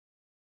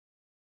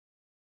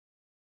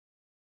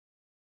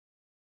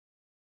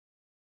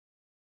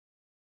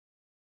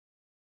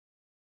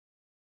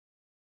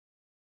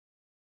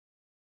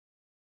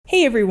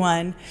Hey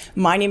everyone,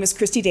 my name is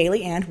Christy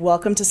Daly and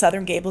welcome to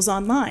Southern Gables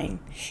Online.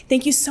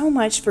 Thank you so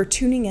much for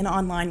tuning in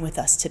online with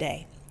us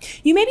today.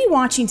 You may be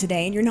watching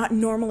today and you're not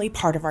normally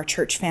part of our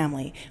church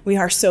family. We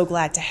are so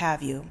glad to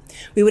have you.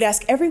 We would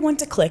ask everyone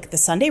to click the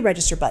Sunday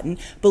Register button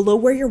below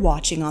where you're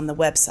watching on the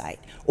website,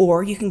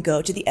 or you can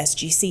go to the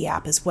SGC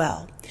app as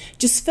well.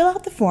 Just fill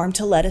out the form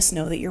to let us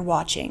know that you're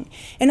watching,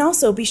 and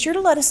also be sure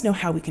to let us know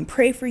how we can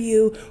pray for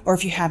you or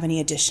if you have any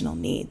additional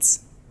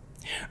needs.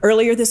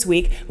 Earlier this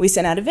week, we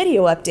sent out a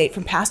video update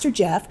from Pastor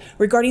Jeff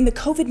regarding the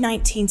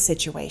COVID-19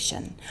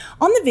 situation.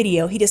 On the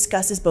video, he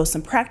discusses both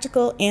some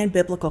practical and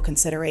biblical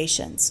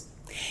considerations.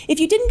 If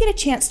you didn't get a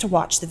chance to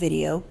watch the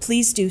video,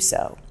 please do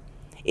so.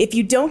 If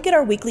you don't get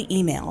our weekly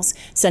emails,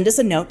 send us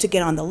a note to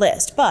get on the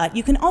list, but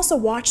you can also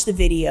watch the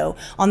video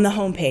on the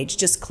homepage.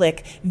 Just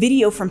click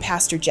Video from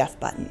Pastor Jeff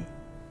button.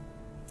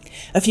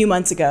 A few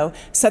months ago,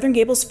 Southern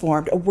Gables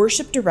formed a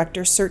worship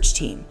director search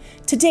team.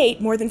 To date,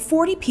 more than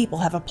 40 people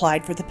have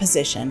applied for the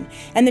position,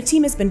 and the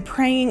team has been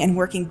praying and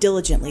working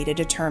diligently to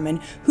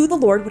determine who the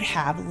Lord would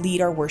have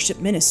lead our worship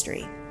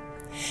ministry.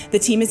 The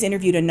team has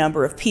interviewed a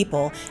number of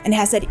people and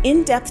has had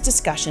in-depth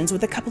discussions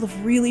with a couple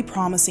of really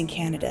promising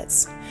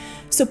candidates.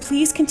 So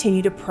please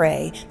continue to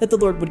pray that the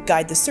Lord would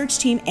guide the search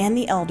team and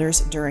the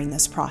elders during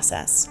this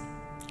process.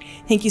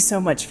 Thank you so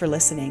much for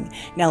listening.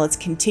 Now let's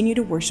continue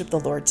to worship the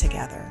Lord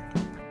together.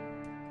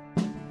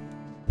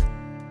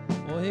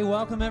 Well, hey,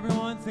 welcome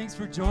everyone. Thanks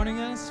for joining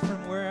us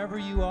from wherever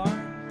you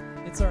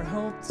are. It's our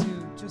hope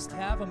to just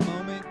have a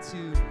moment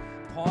to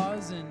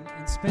pause and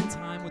spend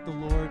time with the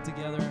Lord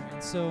together.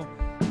 And so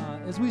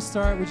as we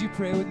start, would you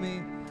pray with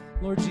me?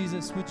 Lord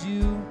Jesus, would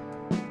you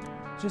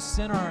just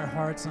center our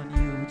hearts on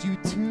you? Would you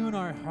tune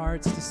our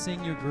hearts to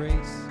sing your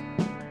grace?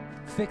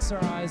 Fix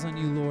our eyes on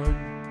you, Lord,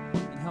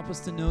 and help us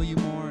to know you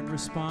more and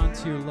respond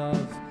to your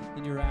love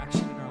and your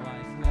action in our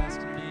life. We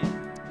ask in your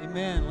name.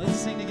 Amen. Let's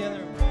sing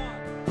together.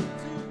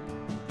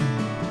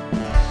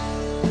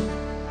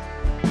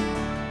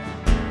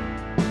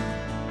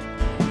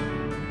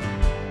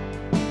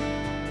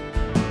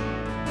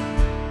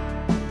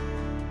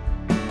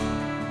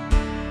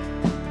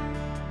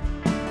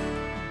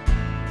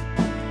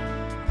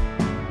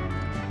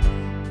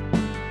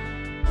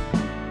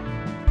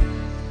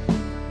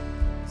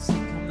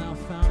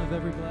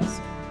 Every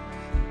blessing,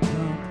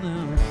 come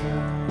thou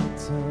fount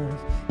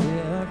of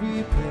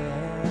every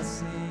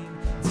blessing,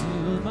 to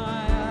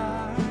my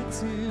heart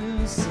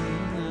to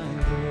sing thy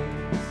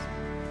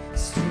praise.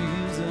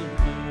 Streams of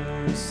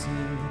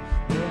mercy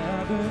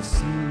never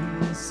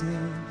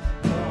ceasing,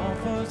 call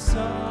for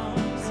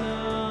songs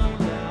of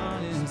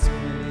loudest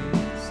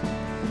praise.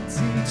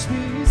 Teach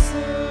me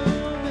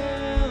some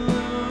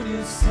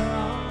melodious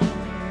song,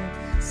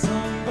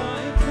 sung by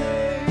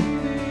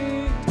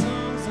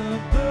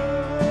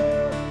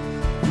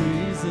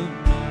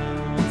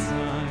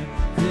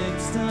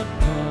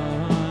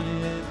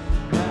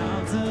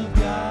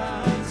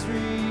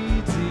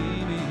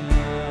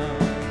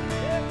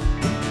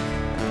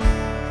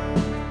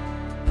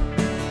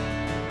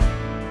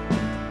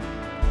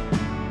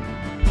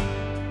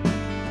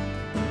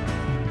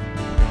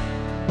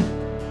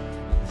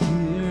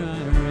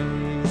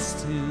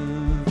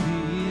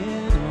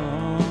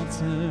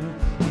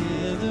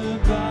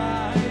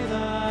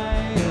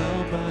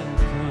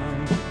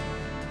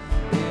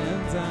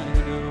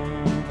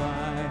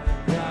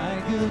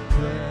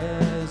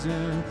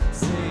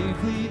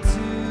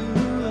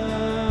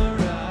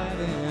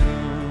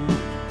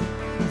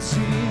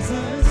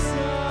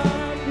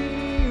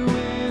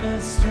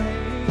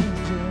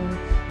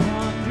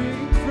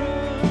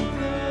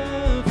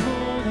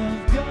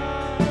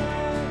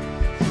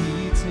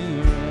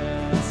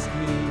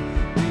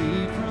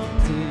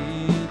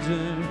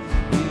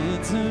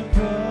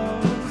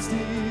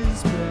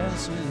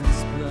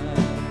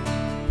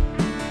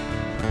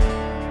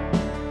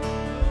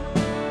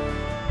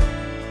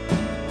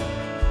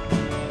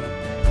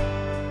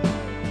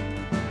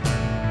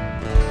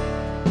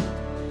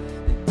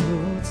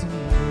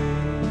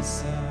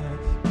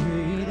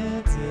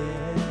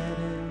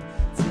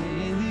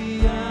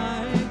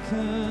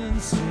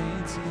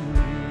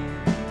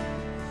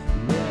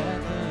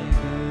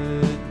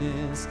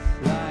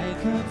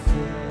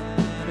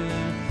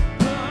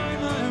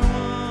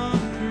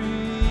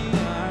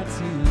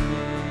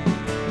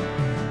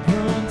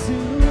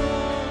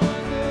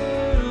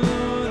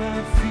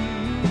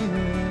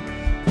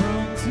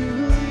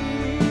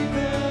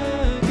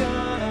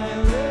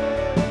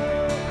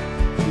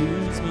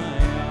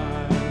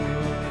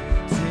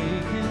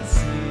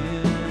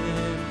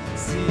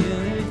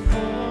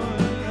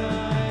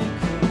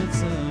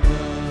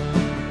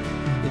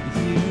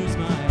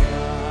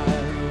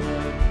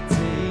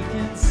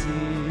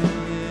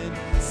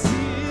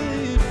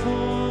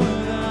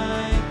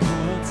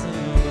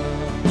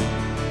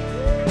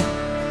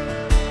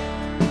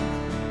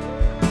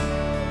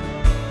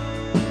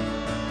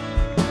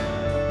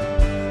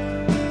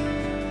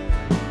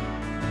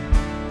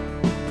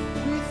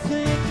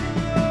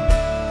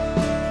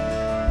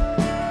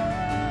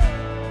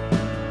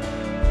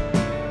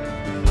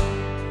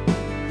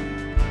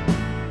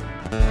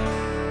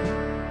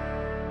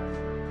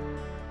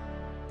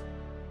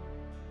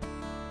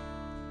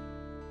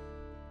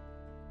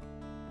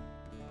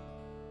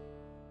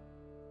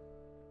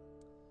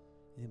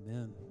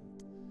Amen.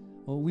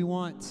 Well, we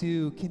want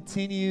to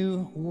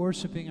continue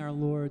worshiping our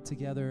Lord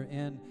together,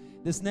 and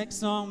this next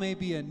song may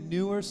be a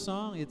newer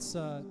song. It's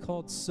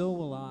called So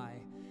Will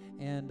I,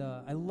 and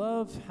I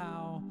love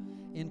how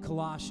in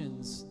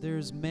Colossians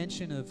there's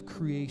mention of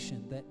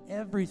creation, that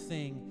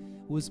everything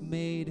was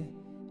made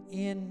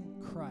in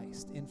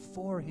Christ and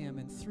for Him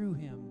and through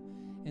Him.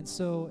 And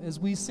so as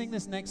we sing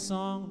this next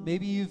song,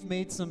 maybe you've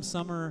made some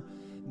summer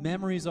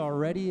memories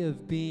already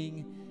of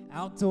being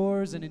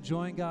outdoors and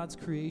enjoying God's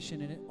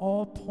creation, and it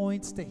all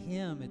points to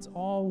Him. It's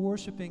all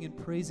worshiping and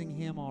praising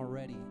Him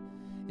already.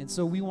 And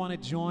so we want to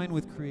join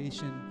with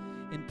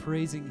creation in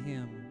praising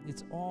Him.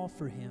 It's all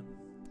for Him.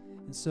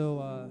 And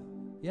so,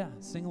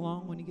 sing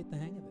along when you get the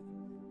hang of it.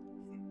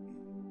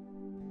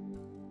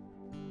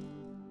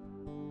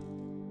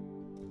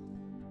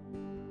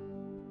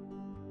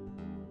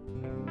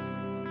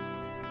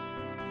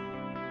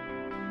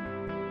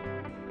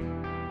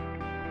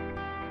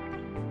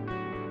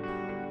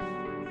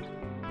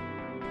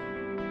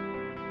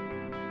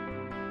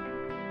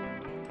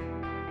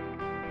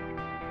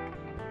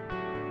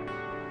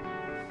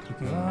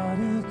 God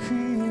of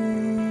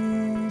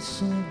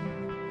creation,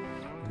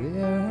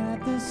 there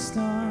at the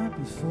start,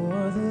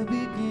 before the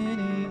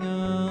beginning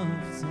of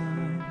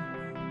time.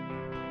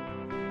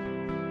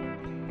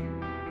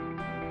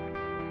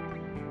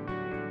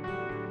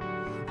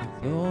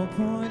 With no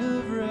point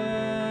of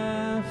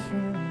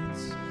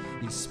reference,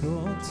 you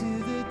spoke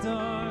to the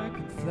dark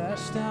and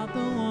fleshed out the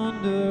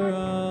wonder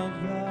of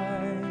life.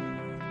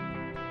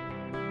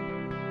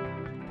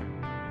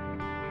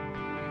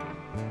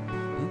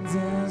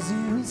 As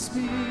you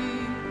speak,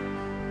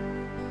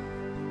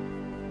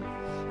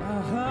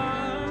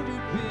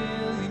 100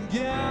 billion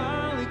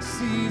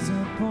galaxies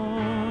are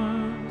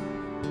born.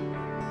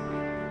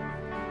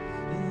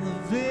 In the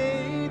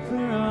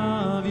vapor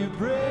of your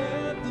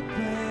breath, the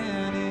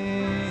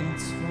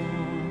planets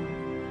form.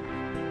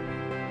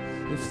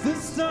 If the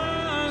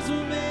stars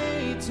were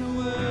made to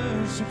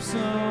worship, so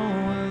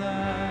will I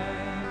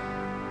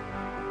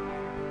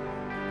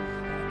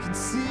can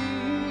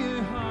see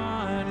your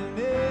heart in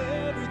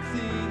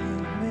everything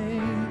you've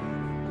made.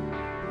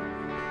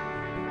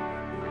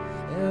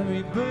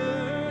 Every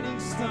burning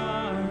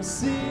star, a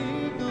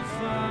signal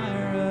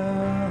fire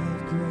of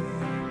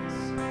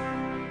grace.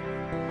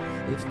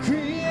 If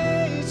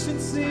creation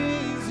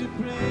sings your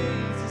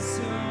praises,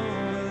 so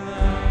will I.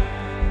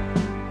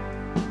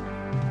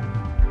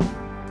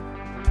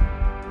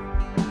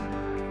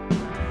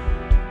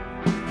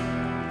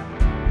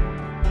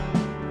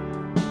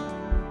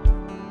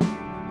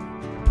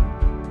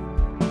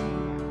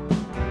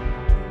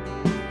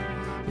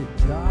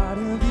 God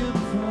of your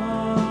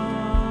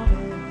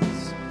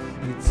promise,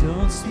 you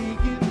don't speak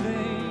in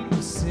vain, a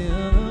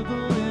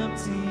syllable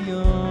empty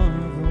your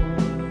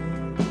voice.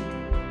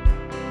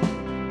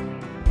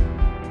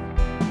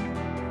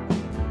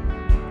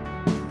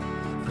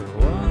 For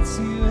once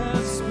you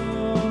have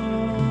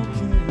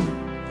spoken,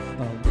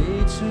 all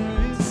nature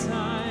and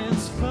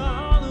science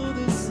follow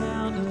the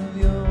sound of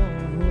your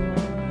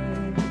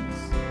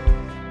voice.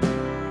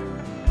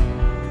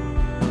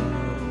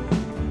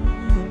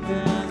 And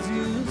as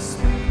you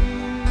speak,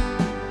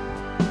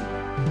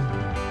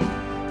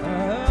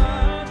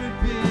 100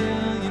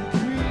 billion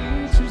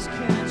creatures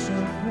catch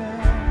your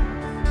breath,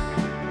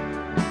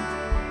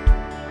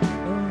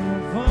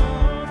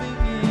 evolving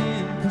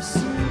in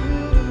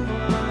pursuit of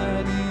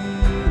what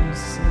you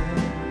say.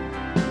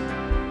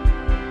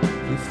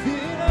 If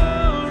it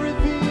all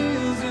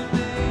reveals your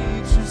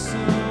nature,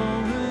 so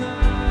will I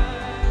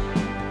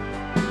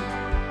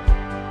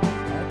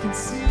can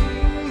see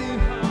your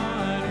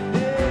heart in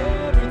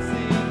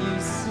everything you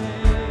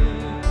say.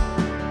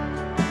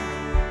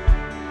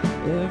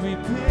 Every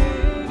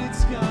painted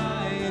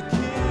sky, a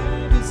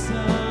canvas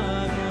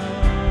of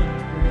your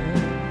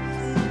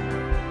grace.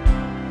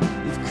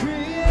 If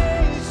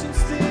creation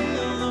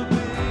still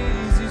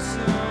obeys you,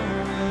 so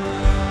will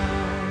I.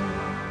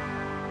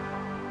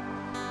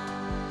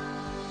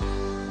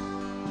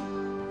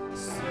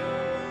 So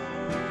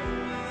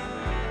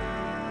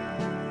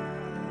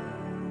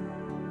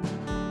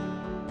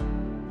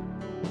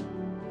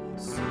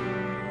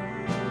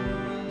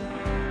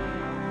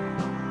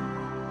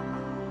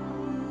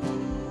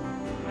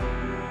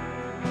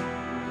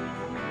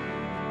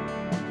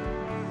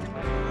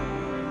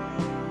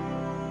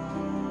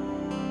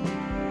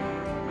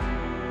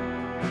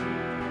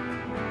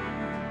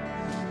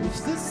if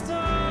the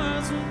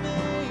stars were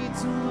made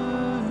to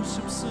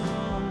worship, so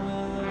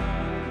will I.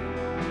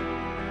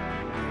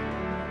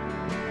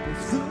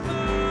 If the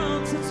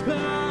mountains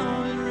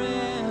bow in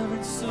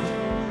reverence, so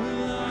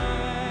will I.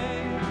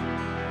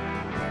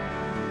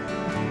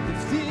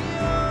 If the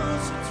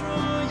oceans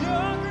roar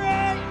your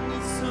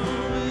greatness, so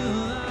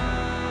will I.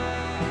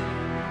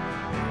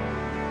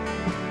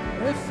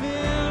 If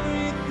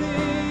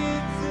everything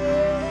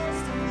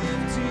exists to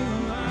lift you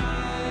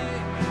high,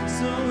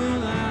 so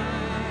will I.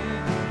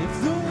 If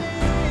the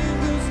wind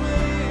goes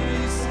where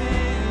you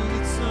send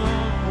it, so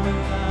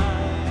will I.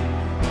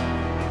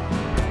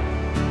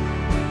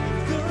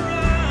 If the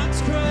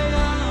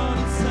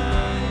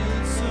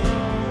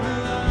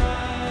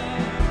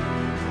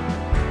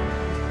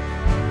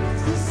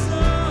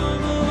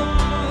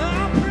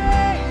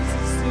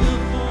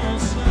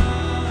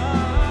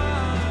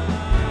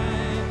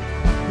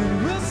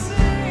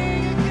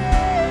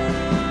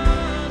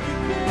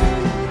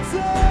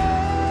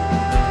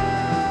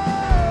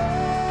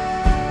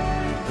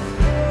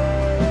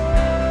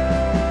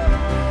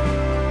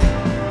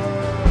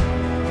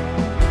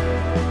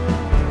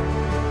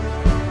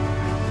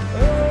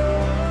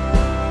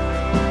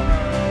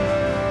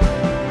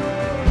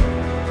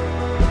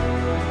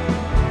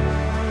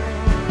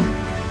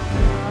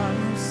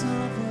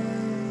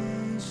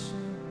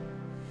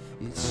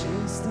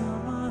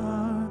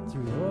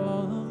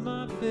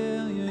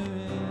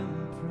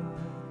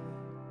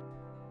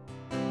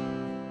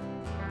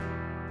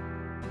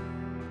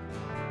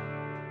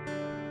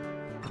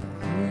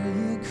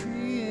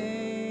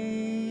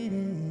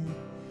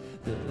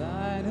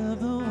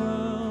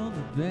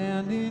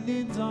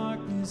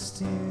promised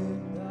to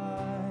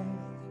die.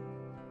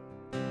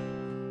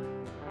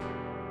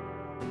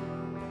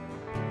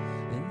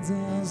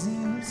 And as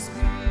you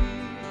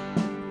speak,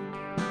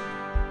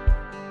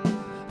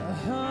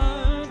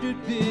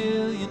 100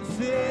 billion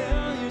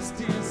failures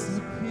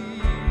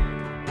disappear.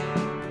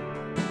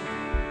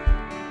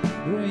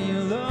 Where you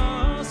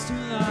lost your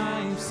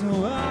life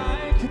so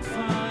I could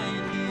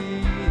find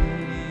it.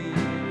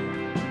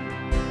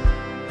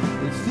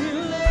 If you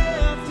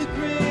left the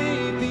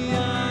grave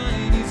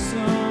behind you so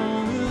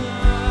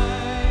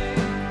alive,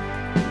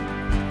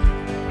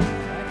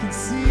 I can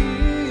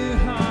see your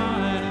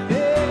heart and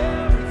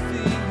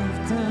everything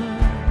you've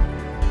done.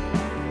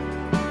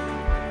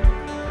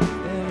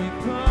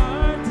 Every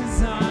part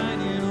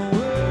designed in a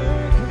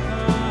work of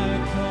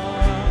art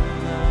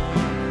called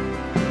love.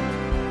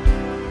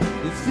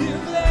 If you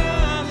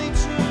gladly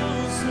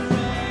chose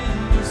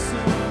surrender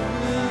so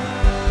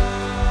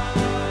alive,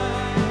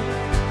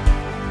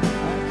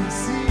 I can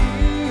see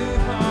your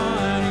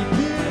heart in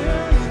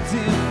million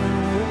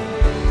different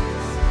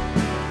ways.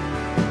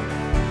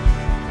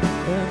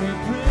 Every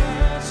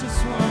precious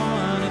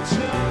one, a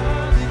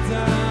child that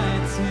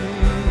died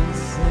to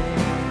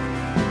save.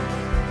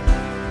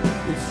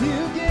 If you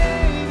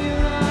gave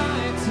your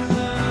life to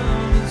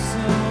love and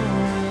so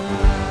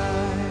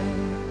alive,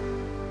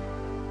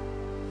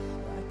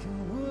 like I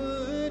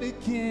would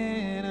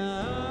again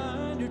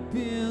 100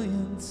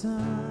 billion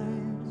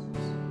times.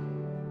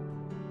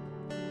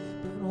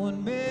 But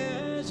one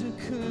measure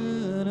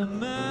could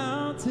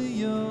amount to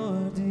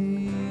your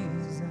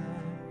desire.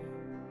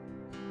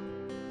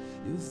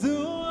 You're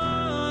the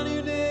one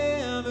who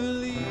never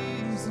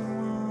leaves the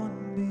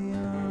one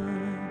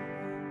beyond.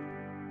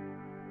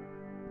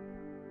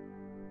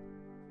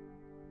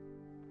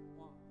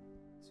 One,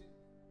 two, three,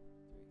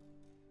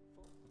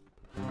 four.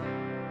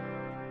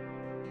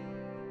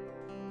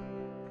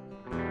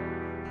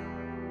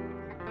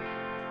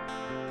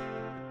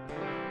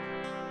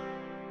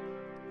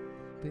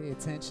 Pay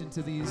attention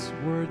to these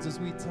words as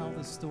we tell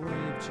the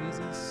story of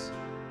Jesus.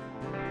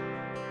 Oh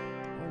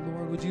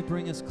Lord, would you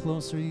bring us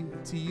closer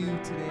to you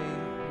today,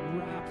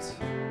 wrapped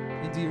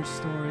into your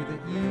story,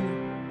 that you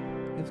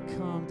have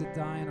come to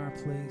die in our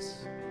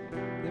place,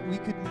 that we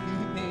could be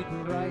made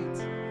right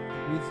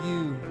with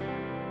you,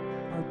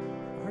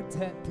 our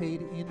debt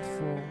paid in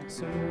full.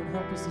 So Lord,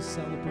 help us to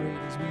celebrate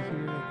as we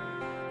hear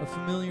a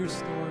familiar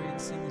story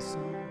and sing a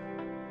song.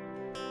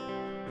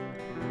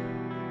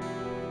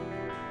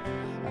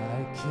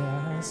 I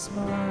cast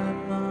my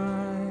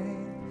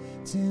mind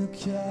to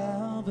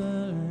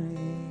Calvary,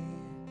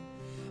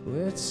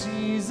 where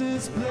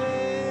Jesus bled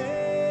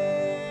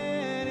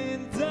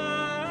and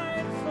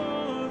died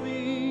for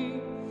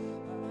me.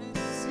 I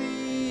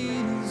see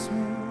his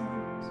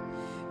wounds,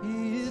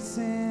 his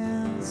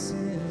hands,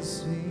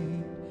 his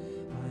feet,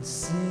 my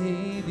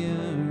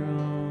Savior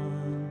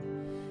on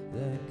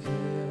that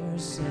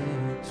cursed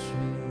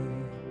tree.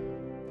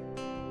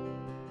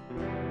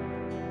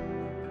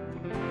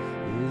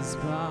 His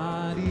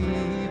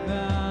body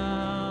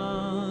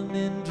bound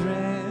and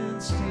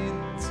drenched in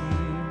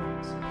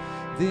tears,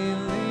 they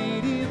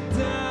laid him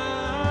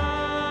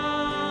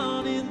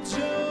down in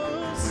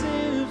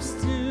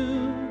Joseph's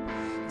tomb,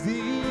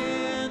 the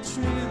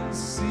entrance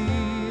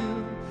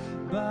sealed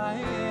by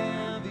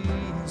heavy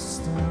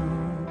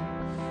stone.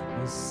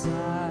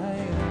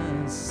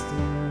 Messiah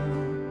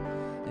still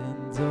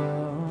and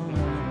all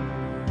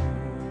alone.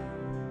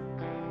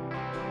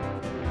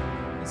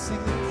 Let's sing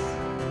this.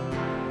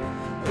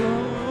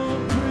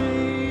 Oh,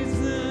 praise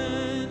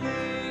the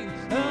name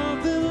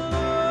of the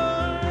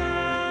Lord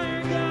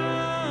our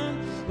God.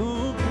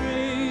 Oh,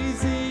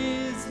 praise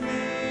his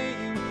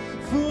name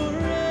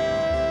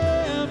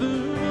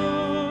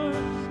forevermore.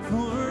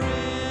 For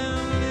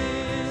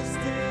endless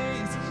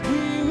days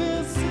we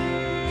will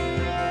sing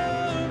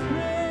your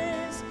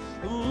praise.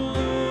 Oh,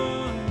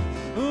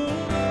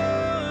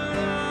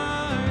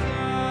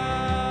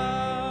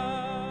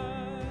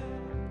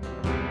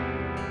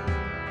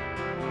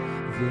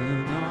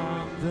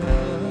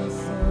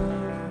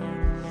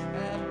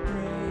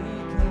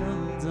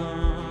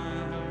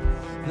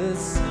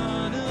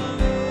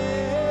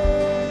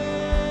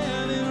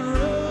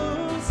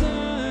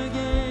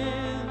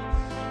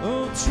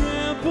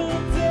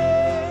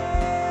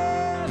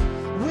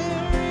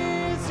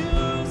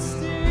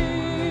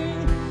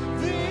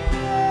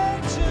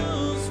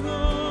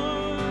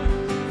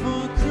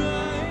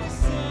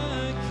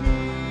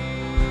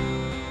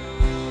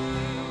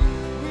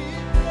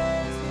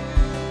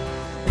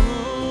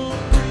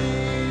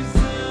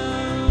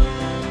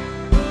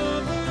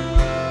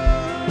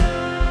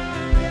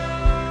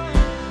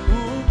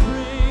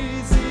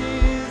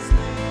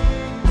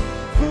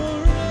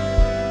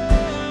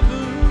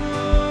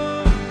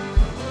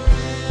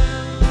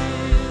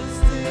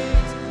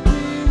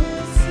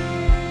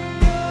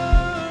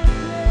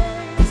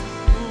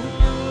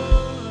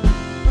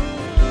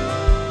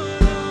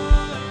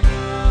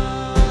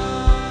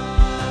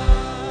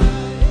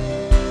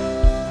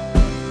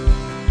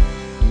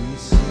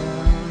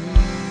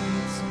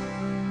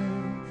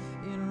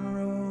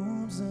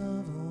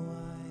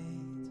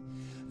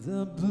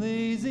 The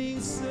blazing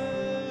sun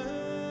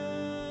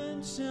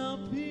shall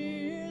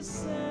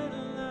pierce at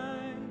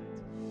light,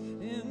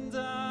 and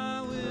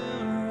I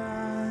will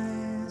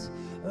rise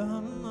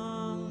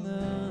among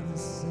the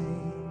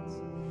saints,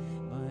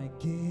 my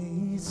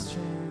gaze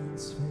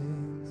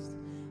transfixed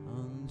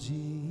on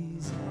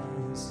Jesus'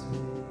 face.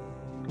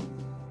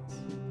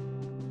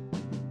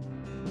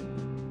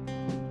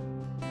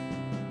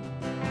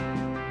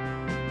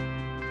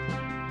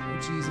 Oh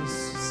Jesus,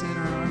 center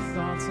our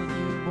thoughts on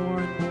you more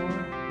and more.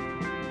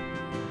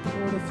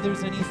 Lord, if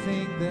there's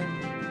anything that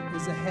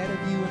is ahead of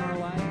you in our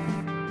life,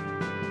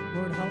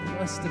 Lord,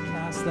 help us to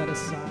cast that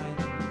aside.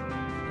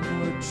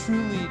 And Lord,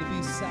 truly to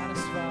be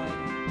satisfied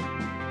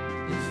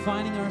in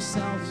finding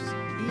ourselves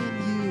in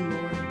you,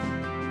 Lord.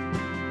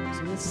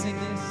 So let's sing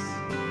this.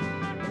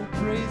 Oh,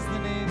 praise the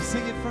name.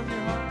 Sing it from your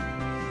heart.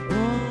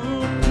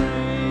 Oh,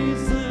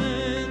 praise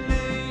the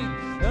name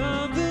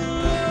of the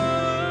Lord.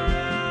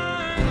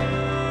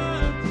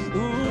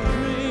 Oh,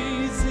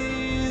 praise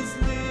his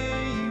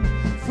name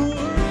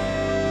forevermore.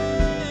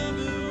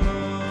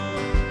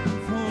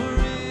 For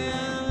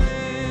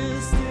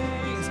endless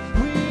days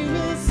we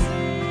will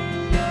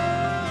sing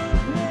your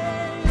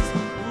praise.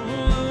 Oh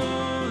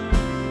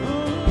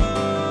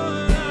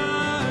Lord,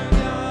 our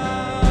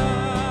God.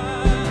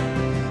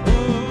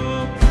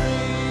 Oh,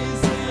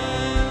 praise the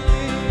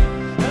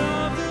name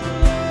of the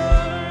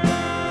Lord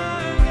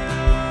our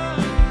God.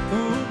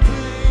 Oh,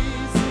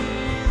 praise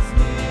his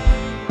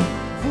name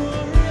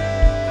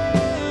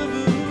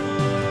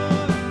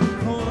forevermore.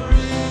 For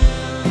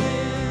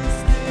endless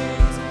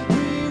days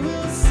we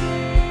will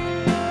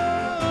sing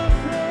your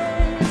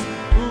praise.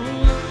 Oh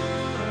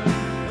Lord,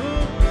 our God. Oh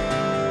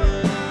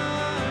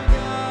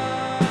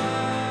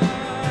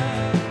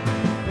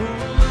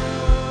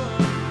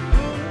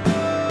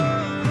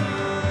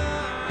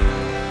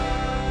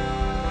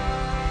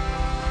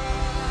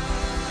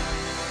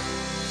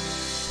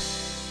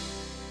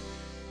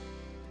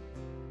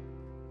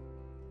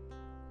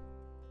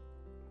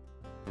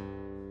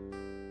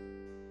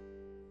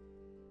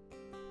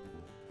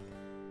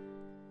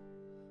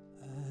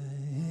I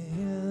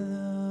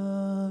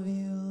love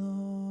you,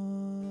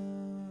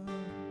 Lord,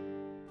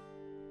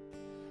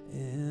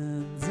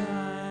 and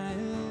I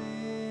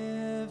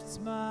lift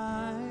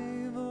my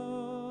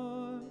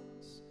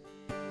voice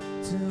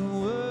to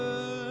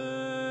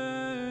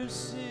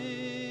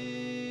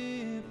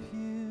worship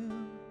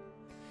you.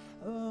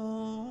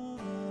 Oh,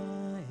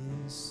 my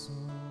soul,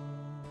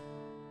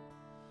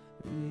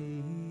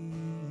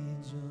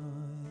 rejoice.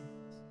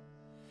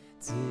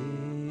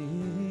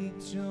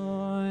 Take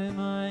joy,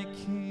 my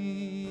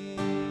King,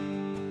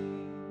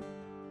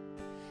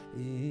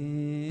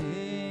 in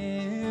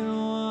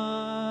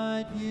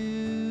what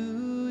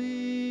you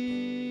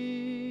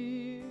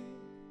hear,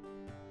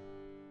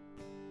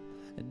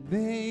 and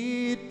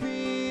may it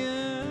be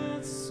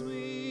a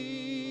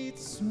sweet,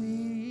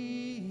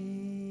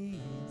 sweet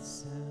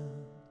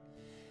sound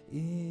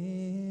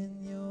in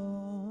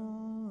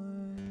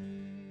your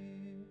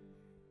ear.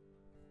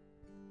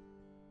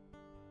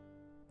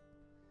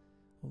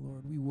 Oh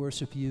Lord, we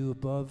worship you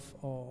above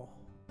all.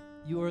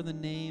 You are the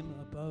name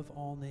above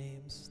all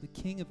names, the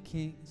King of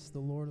kings, the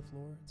Lord of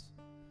lords.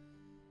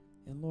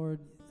 And Lord,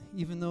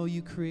 even though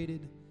you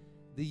created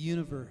the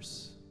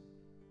universe,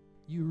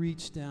 you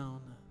reached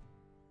down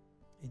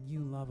and you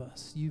love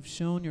us. You've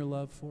shown your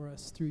love for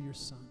us through your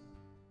Son.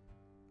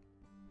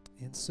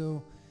 And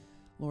so,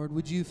 Lord,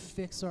 would you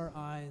fix our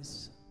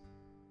eyes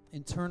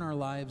and turn our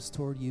lives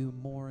toward you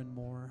more and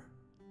more.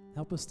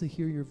 Help us to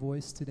hear your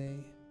voice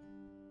today.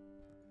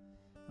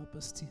 Help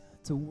us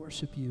to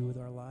worship you with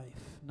our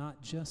life,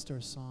 not just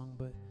our song,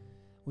 but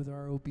with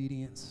our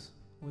obedience,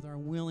 with our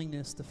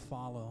willingness to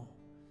follow.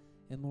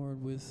 And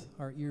Lord, with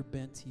our ear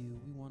bent to you,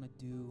 we want to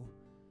do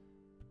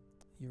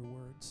your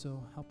word.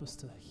 So help us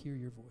to hear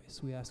your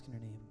voice. We ask in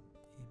your name.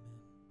 Amen.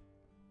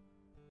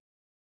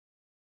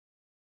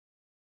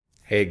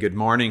 Hey, good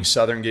morning,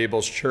 Southern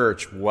Gables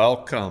Church.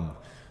 Welcome.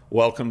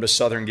 Welcome to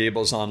Southern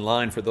Gables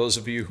Online. For those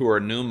of you who are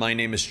new, my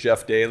name is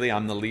Jeff Daly.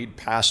 I'm the lead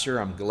pastor.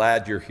 I'm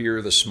glad you're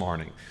here this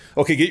morning.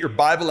 Okay, get your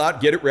Bible out,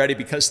 get it ready,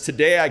 because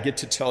today I get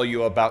to tell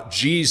you about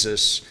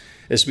Jesus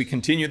as we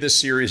continue this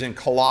series in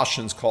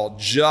Colossians called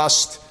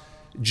Just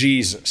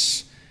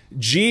Jesus.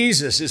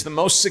 Jesus is the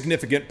most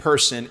significant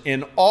person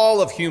in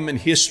all of human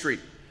history,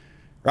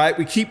 right?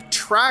 We keep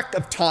track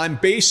of time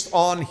based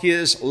on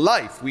his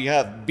life. We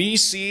have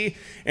BC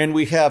and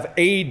we have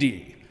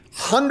AD.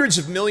 Hundreds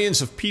of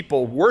millions of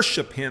people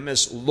worship him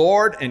as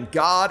Lord and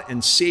God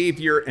and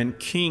Savior and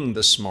King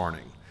this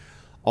morning.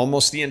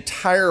 Almost the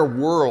entire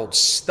world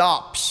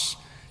stops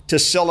to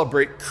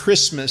celebrate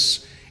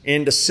Christmas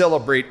and to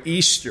celebrate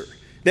Easter.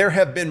 There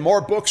have been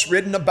more books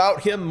written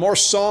about him, more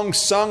songs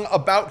sung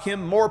about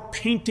him, more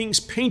paintings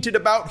painted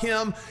about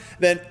him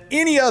than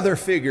any other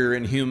figure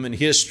in human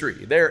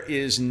history. There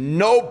is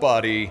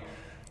nobody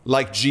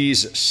like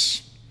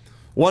Jesus.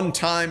 One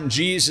time,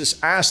 Jesus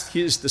asked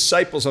his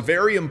disciples a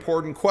very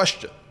important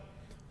question.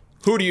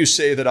 Who do you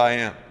say that I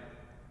am?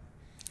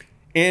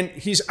 And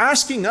he's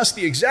asking us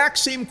the exact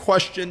same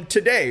question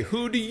today.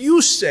 Who do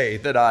you say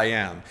that I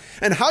am?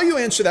 And how you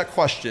answer that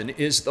question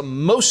is the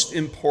most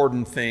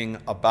important thing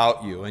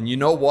about you. And you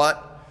know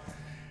what?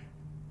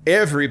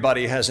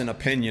 Everybody has an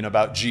opinion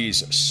about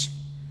Jesus.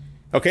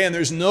 Okay, and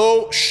there's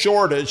no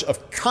shortage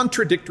of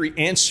contradictory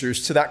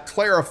answers to that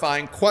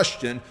clarifying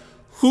question,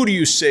 who do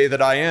you say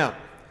that I am?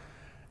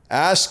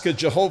 Ask a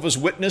Jehovah's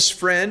Witness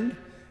friend,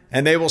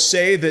 and they will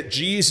say that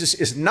Jesus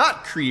is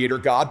not creator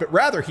God, but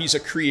rather he's a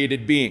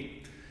created being.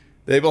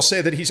 They will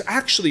say that he's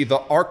actually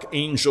the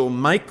Archangel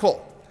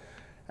Michael.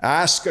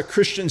 Ask a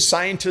Christian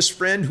Scientist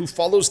friend who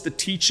follows the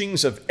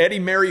teachings of Eddie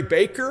Mary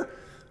Baker,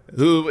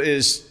 who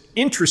is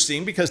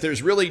interesting because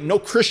there's really no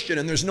Christian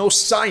and there's no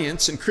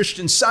science in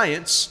Christian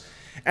Science.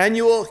 And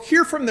you will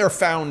hear from their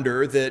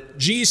founder that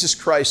Jesus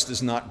Christ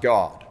is not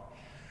God.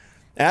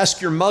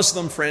 Ask your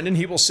Muslim friend and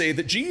he will say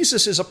that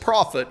Jesus is a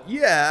prophet,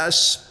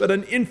 yes, but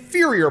an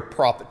inferior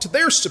prophet to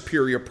their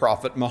superior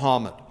prophet,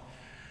 Muhammad.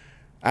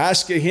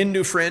 Ask a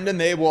Hindu friend and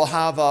they will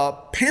have a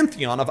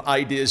pantheon of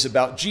ideas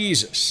about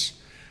Jesus.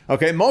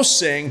 Okay, most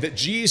saying that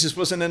Jesus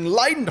was an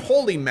enlightened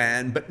holy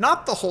man, but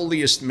not the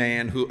holiest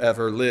man who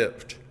ever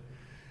lived.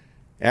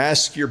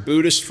 Ask your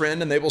Buddhist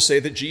friend and they will say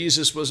that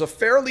Jesus was a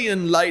fairly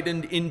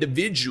enlightened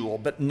individual,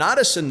 but not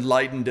as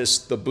enlightened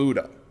as the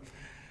Buddha.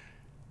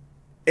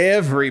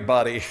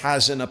 Everybody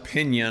has an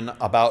opinion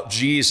about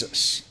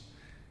Jesus.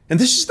 And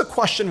this is the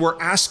question we're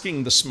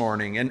asking this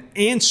morning and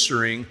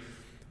answering,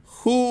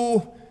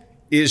 who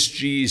is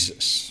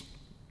Jesus?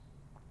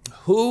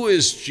 Who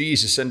is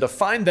Jesus? And to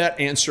find that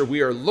answer,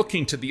 we are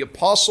looking to the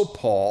Apostle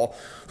Paul,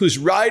 who's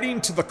writing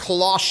to the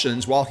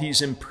Colossians while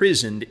he's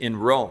imprisoned in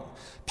Rome.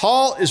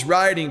 Paul is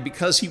writing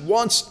because he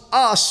wants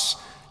us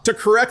to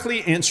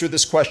correctly answer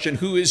this question,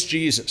 who is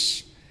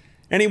Jesus?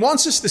 And he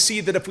wants us to see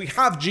that if we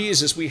have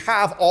Jesus, we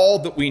have all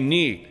that we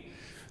need.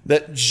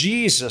 That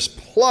Jesus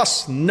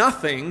plus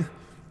nothing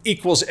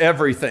equals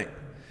everything.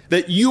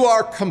 That you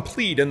are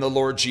complete in the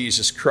Lord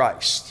Jesus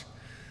Christ.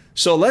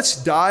 So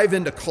let's dive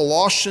into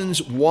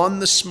Colossians 1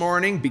 this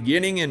morning,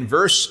 beginning in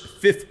verse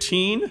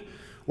 15,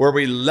 where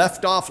we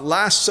left off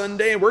last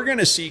Sunday. And we're going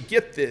to see,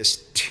 get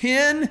this,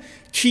 10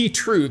 key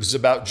truths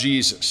about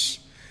Jesus.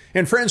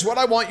 And friends, what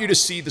I want you to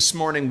see this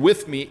morning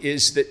with me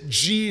is that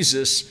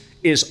Jesus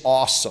is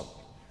awesome.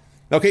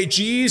 Okay,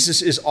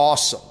 Jesus is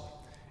awesome.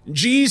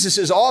 Jesus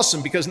is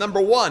awesome because,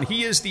 number one,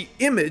 he is the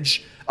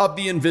image of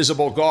the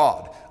invisible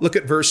God. Look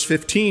at verse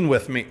 15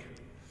 with me.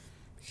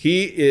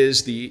 He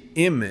is the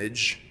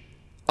image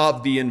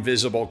of the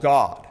invisible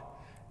God.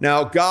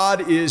 Now,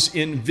 God is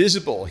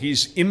invisible.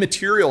 He's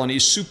immaterial and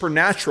he's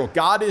supernatural.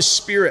 God is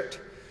spirit.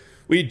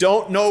 We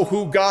don't know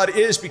who God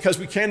is because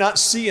we cannot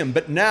see him.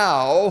 But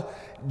now,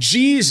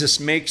 Jesus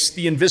makes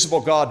the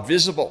invisible God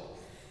visible.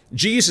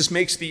 Jesus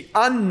makes the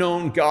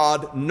unknown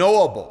God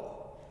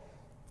knowable.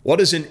 What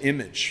is an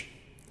image?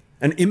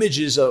 An image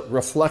is a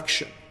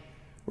reflection,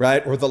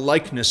 right? Or the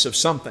likeness of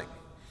something.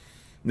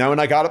 Now, when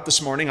I got up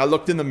this morning, I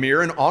looked in the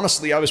mirror and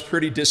honestly, I was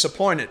pretty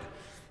disappointed.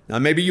 Now,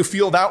 maybe you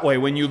feel that way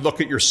when you look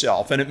at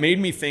yourself, and it made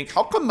me think,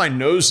 how come my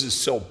nose is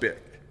so big?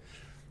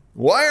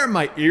 Why are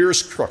my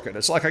ears crooked?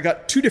 It's like I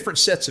got two different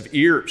sets of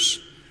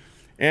ears.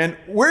 And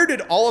where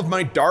did all of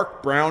my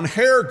dark brown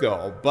hair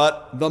go?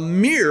 But the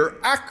mirror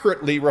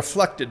accurately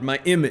reflected my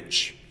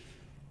image.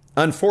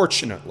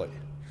 Unfortunately,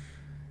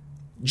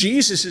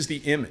 Jesus is the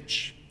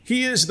image.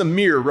 He is the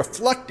mirror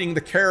reflecting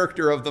the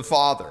character of the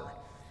Father.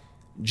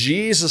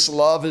 Jesus'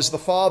 love is the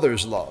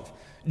Father's love.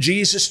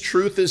 Jesus'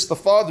 truth is the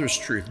Father's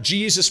truth.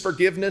 Jesus'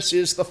 forgiveness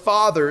is the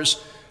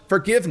Father's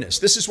forgiveness.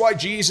 This is why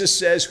Jesus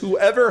says,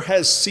 whoever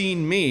has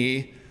seen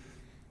me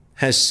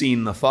has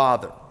seen the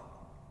Father.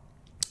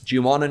 Do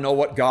you want to know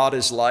what God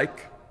is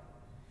like?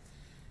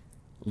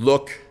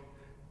 Look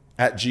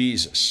at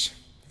Jesus.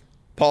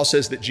 Paul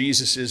says that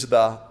Jesus is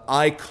the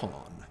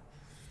icon,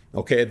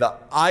 okay, the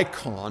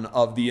icon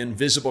of the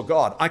invisible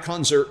God.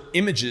 Icons are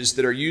images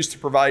that are used to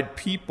provide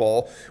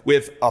people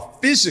with a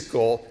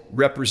physical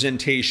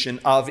representation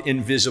of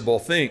invisible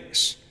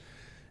things.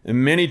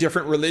 And many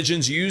different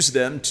religions use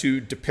them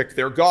to depict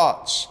their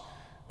gods.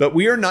 But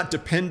we are not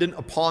dependent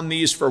upon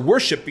these for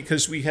worship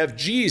because we have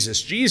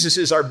Jesus. Jesus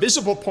is our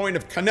visible point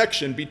of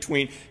connection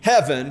between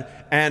heaven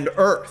and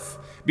earth,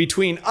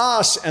 between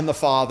us and the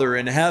Father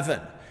in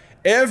heaven.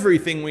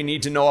 Everything we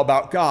need to know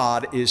about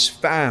God is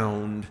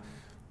found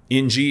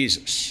in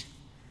Jesus.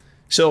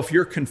 So if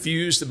you're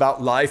confused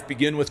about life,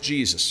 begin with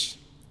Jesus.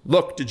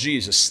 Look to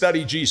Jesus,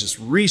 study Jesus,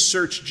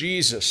 research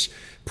Jesus,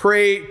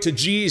 pray to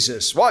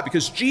Jesus. Why?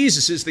 Because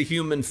Jesus is the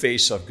human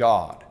face of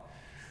God.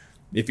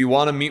 If you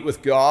want to meet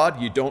with God,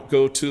 you don't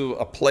go to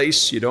a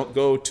place, you don't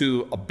go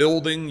to a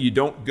building, you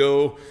don't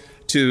go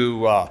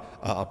to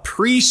a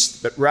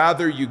priest, but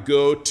rather you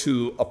go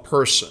to a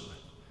person,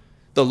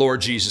 the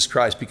Lord Jesus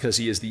Christ, because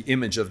he is the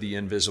image of the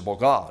invisible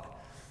God.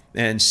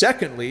 And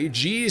secondly,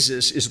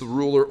 Jesus is the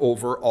ruler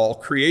over all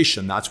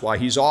creation. That's why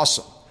he's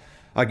awesome.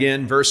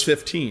 Again, verse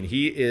 15,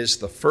 he is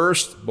the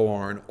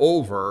firstborn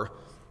over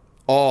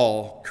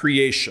all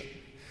creation.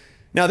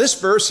 Now, this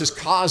verse has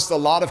caused a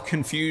lot of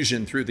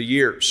confusion through the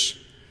years.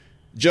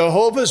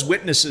 Jehovah's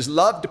Witnesses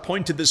love to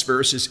point to this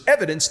verse as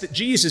evidence that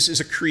Jesus is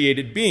a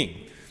created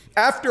being.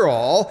 After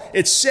all,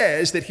 it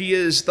says that he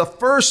is the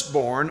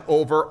firstborn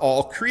over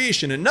all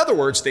creation. In other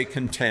words, they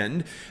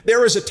contend,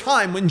 there was a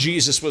time when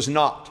Jesus was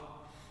not.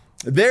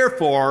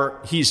 Therefore,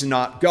 he's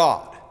not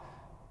God.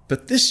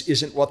 But this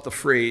isn't what the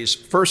phrase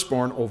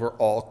firstborn over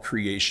all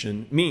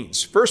creation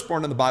means.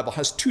 Firstborn in the Bible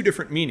has two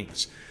different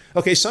meanings.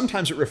 Okay,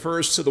 sometimes it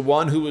refers to the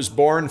one who was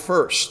born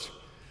first.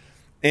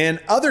 And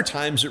other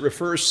times it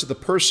refers to the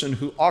person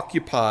who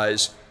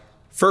occupies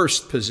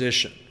first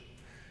position.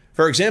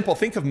 For example,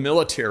 think of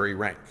military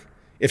rank.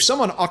 If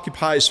someone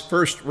occupies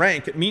first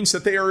rank, it means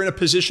that they are in a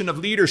position of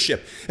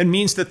leadership. It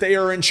means that they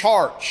are in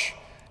charge,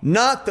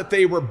 not that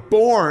they were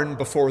born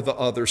before the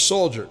other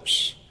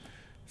soldiers.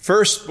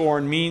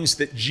 Firstborn means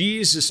that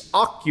Jesus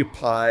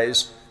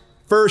occupies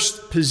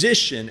first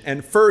position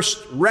and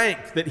first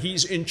rank, that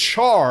he's in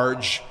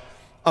charge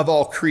of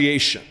all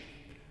creation.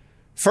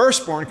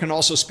 Firstborn can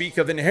also speak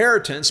of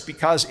inheritance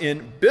because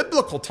in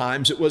biblical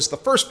times it was the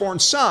firstborn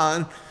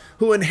son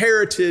who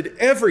inherited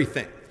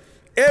everything.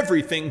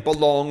 Everything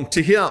belonged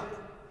to him.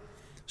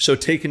 So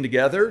taken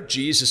together,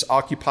 Jesus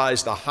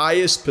occupies the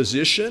highest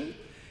position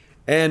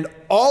and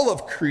all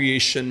of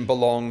creation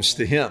belongs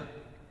to him.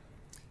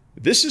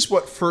 This is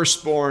what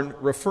firstborn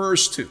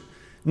refers to,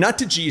 not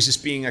to Jesus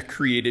being a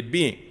created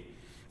being.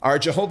 Our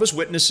Jehovah's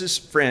Witnesses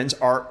friends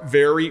are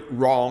very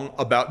wrong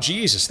about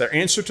Jesus. Their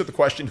answer to the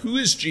question, who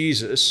is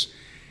Jesus,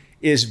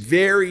 is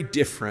very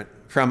different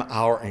from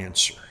our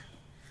answer.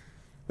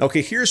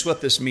 Okay, here's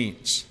what this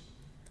means.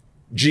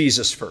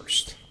 Jesus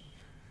first.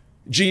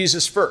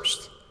 Jesus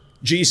first.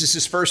 Jesus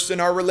is first in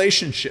our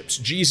relationships.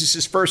 Jesus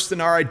is first in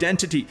our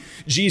identity.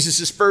 Jesus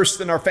is first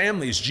in our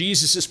families.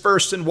 Jesus is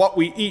first in what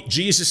we eat.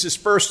 Jesus is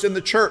first in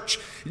the church.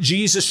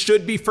 Jesus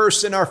should be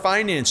first in our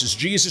finances.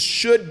 Jesus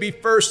should be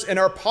first in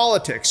our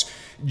politics.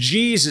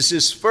 Jesus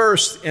is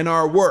first in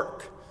our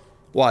work.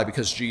 Why?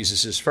 Because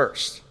Jesus is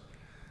first.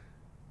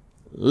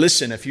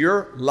 Listen, if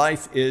your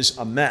life is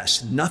a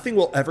mess, nothing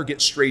will ever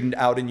get straightened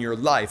out in your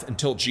life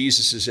until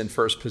Jesus is in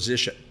first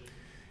position.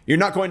 You're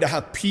not going to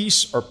have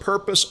peace or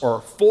purpose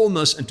or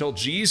fullness until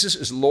Jesus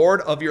is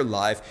Lord of your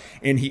life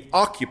and he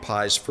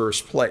occupies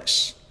first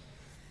place.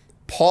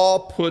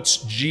 Paul puts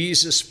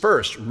Jesus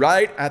first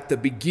right at the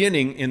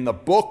beginning in the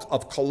book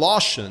of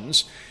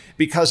Colossians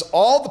because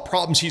all the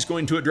problems he's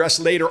going to address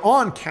later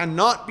on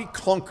cannot be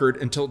conquered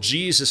until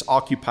Jesus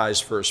occupies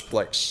first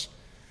place.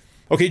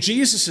 Okay,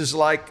 Jesus is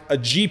like a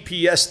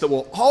GPS that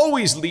will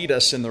always lead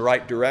us in the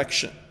right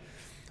direction.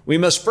 We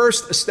must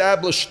first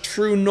establish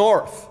true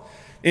north.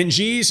 And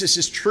Jesus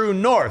is true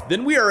north.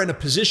 Then we are in a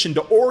position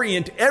to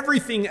orient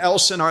everything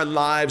else in our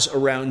lives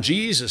around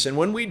Jesus. And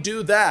when we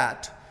do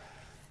that,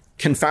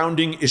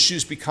 confounding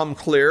issues become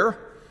clear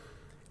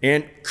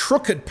and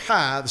crooked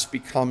paths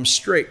become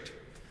straight.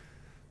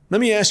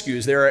 Let me ask you,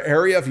 is there an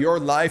area of your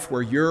life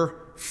where you're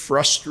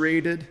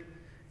frustrated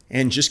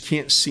and just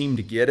can't seem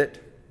to get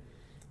it?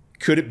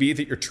 Could it be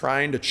that you're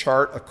trying to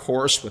chart a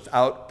course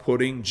without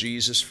putting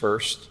Jesus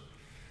first?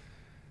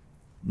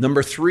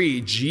 Number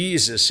 3,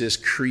 Jesus is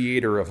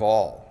creator of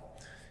all.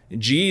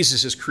 And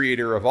Jesus is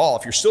creator of all.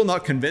 If you're still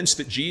not convinced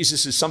that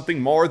Jesus is something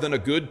more than a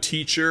good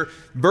teacher,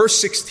 verse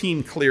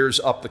 16 clears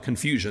up the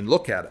confusion.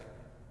 Look at it.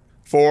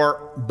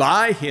 For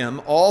by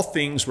him all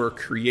things were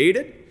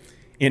created,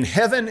 in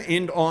heaven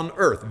and on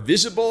earth,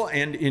 visible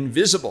and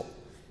invisible,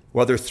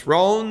 whether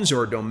thrones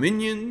or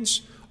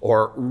dominions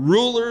or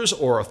rulers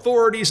or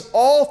authorities,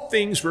 all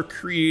things were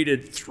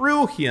created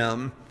through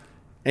him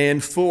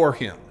and for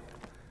him.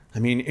 I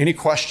mean, any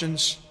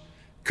questions?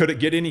 Could it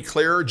get any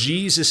clearer?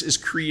 Jesus is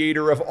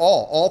creator of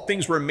all. All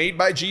things were made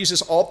by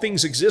Jesus. All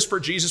things exist for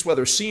Jesus,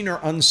 whether seen or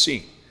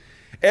unseen.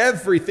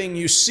 Everything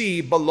you see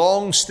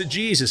belongs to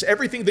Jesus.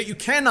 Everything that you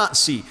cannot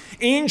see,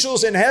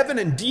 angels in heaven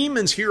and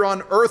demons here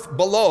on earth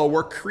below,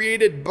 were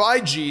created by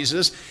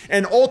Jesus,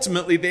 and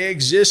ultimately they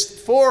exist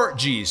for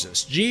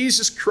Jesus.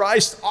 Jesus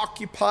Christ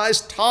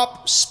occupies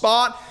top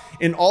spot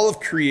in all of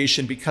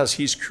creation because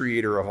he's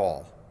creator of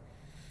all.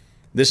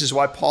 This is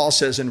why Paul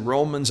says in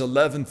Romans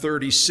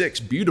 11:36,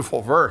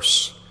 beautiful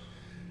verse,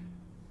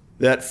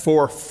 that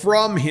for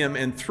from him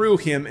and through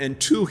him and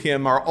to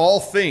him are all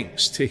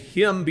things. To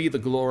him be the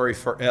glory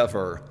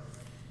forever.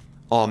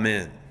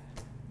 Amen.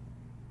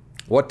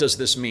 What does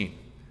this mean?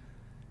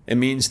 It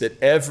means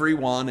that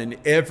everyone and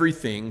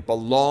everything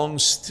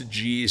belongs to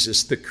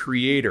Jesus, the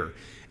Creator.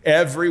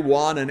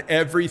 Everyone and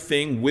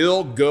everything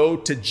will go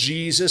to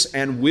Jesus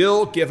and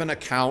will give an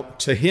account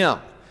to him.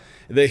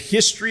 The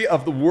history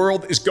of the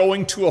world is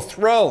going to a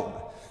throne,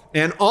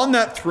 and on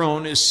that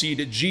throne is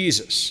seated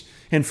Jesus.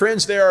 And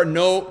friends, there are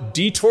no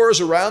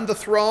detours around the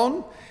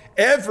throne.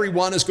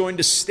 Everyone is going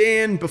to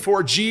stand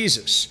before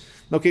Jesus.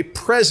 Okay,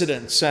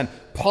 presidents and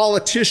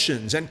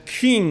politicians and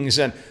kings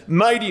and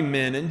mighty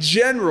men and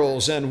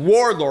generals and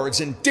warlords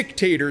and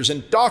dictators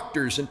and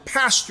doctors and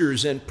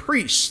pastors and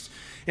priests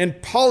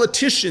and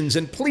politicians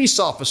and police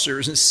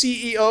officers and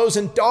CEOs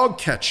and dog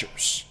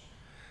catchers.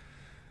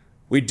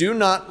 We do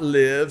not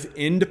live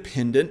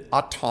independent,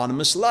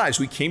 autonomous lives.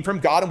 We came from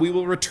God and we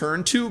will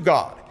return to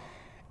God.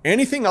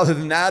 Anything other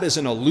than that is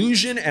an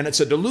illusion, and it's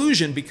a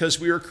delusion because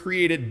we are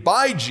created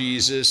by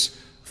Jesus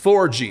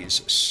for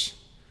Jesus.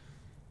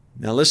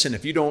 Now listen,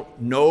 if you don't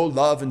know,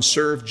 love, and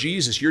serve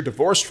Jesus, you're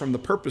divorced from the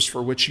purpose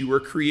for which you were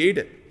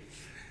created.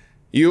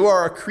 You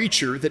are a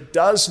creature that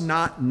does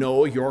not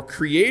know your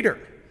Creator.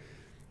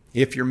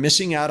 If you're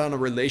missing out on a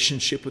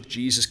relationship with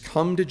Jesus,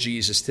 come to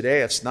Jesus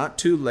today. It's not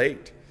too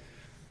late.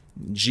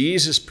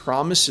 Jesus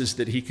promises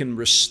that he can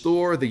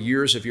restore the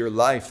years of your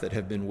life that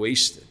have been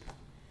wasted.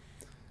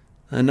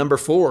 And number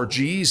 4,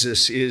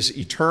 Jesus is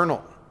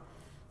eternal.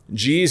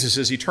 Jesus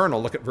is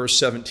eternal. Look at verse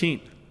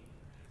 17.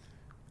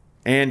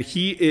 And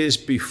he is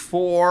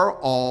before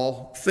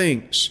all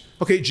things.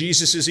 Okay,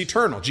 Jesus is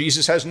eternal.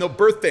 Jesus has no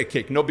birthday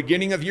cake, no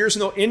beginning of years,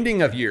 no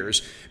ending of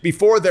years.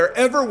 Before there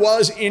ever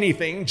was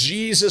anything,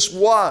 Jesus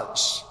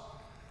was.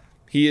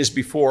 He is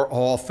before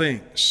all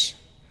things.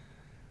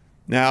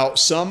 Now,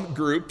 some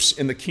groups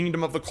in the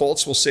kingdom of the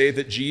cults will say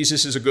that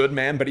Jesus is a good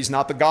man, but he's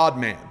not the God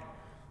man,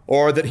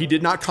 or that he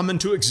did not come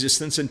into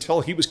existence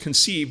until he was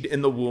conceived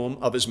in the womb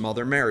of his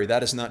mother Mary.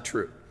 That is not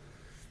true.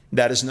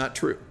 That is not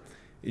true.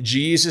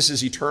 Jesus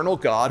is eternal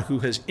God who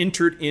has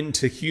entered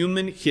into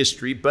human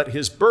history, but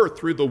his birth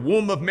through the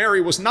womb of Mary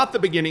was not the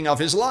beginning of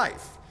his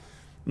life.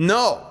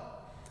 No,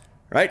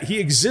 right? He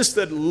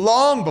existed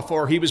long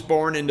before he was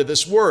born into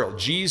this world.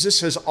 Jesus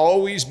has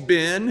always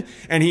been,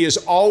 and he has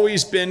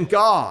always been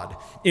God.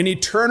 In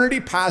eternity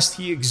past,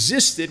 he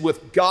existed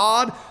with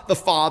God the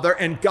Father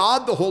and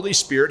God the Holy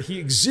Spirit. He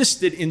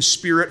existed in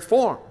spirit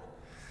form.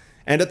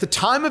 And at the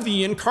time of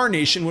the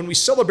incarnation, when we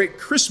celebrate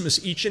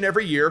Christmas each and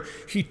every year,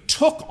 he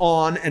took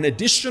on an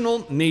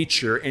additional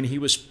nature and he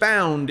was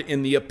found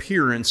in the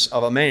appearance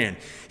of a man.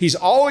 He's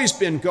always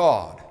been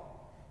God,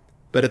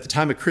 but at the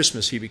time of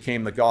Christmas, he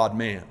became the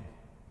God-man.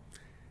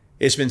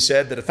 It's been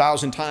said that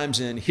 1,000 times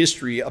in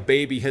history, a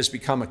baby has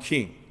become a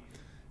king,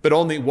 but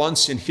only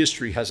once in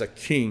history has a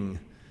king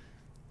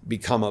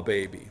become a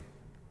baby.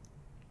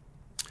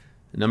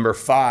 Number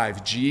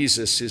 5,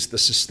 Jesus is the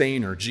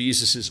sustainer.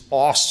 Jesus is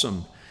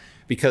awesome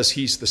because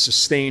he's the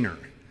sustainer.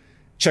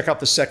 Check out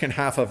the second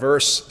half of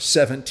verse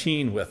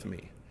 17 with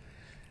me.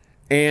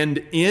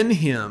 And in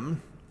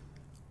him,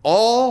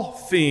 all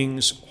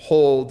things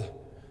hold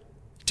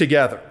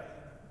together.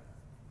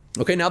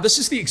 Okay, now this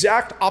is the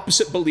exact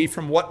opposite belief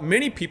from what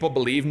many people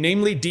believe,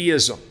 namely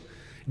deism.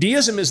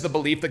 Deism is the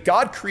belief that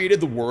God created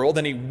the world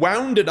and he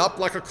wound it up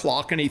like a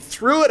clock and he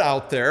threw it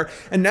out there,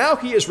 and now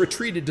he has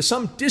retreated to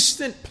some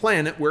distant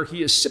planet where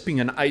he is sipping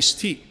an iced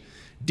tea.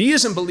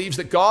 Deism believes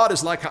that God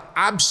is like an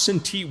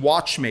absentee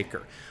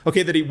watchmaker.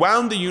 Okay, that he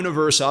wound the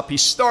universe up, he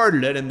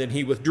started it, and then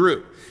he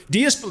withdrew.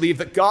 Deists believe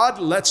that God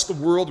lets the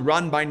world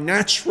run by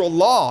natural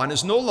law and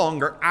is no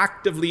longer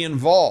actively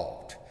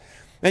involved.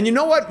 And you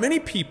know what? Many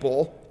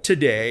people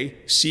today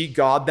see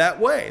God that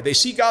way. They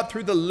see God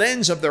through the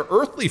lens of their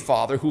earthly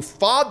father who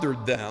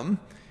fathered them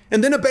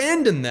and then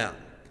abandoned them.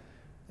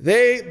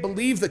 They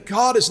believe that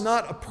God is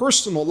not a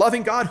personal,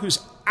 loving God who's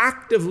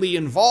actively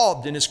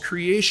involved in his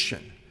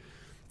creation.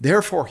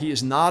 Therefore, he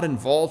is not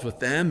involved with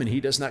them and he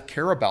does not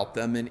care about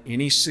them in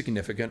any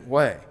significant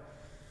way.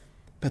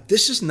 But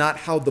this is not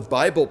how the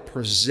Bible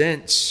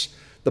presents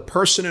the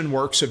person and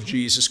works of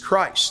Jesus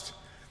Christ.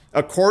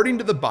 According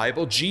to the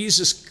Bible,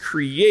 Jesus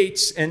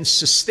creates and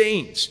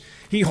sustains.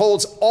 He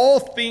holds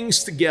all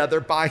things together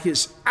by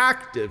his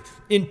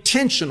active,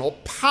 intentional,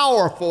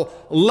 powerful,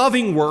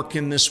 loving work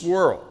in this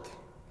world.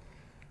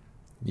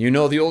 You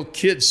know the old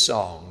kids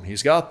song,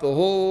 he's got the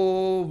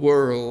whole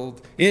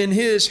world in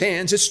his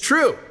hands. It's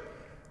true,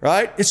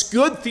 right? It's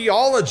good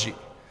theology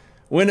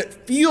when it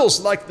feels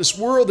like this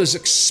world is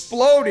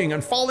exploding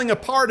and falling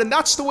apart, and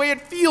that's the way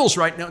it feels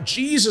right now.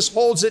 Jesus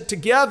holds it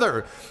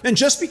together. And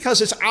just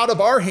because it's out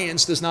of our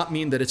hands does not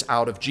mean that it's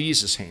out of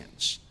Jesus'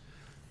 hands.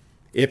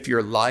 If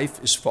your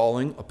life is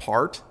falling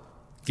apart,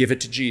 give it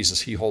to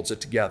Jesus. He holds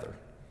it together.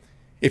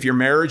 If your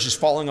marriage is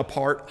falling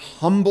apart,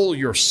 humble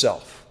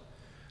yourself.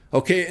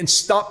 Okay, and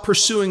stop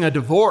pursuing a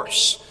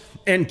divorce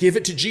and give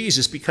it to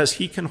Jesus because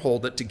he can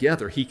hold it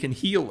together. He can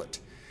heal it.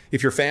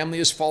 If your family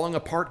is falling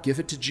apart, give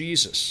it to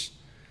Jesus.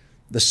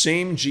 The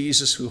same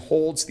Jesus who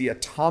holds the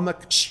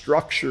atomic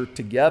structure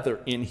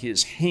together in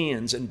his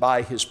hands and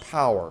by his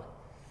power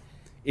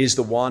is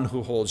the one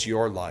who holds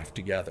your life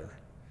together.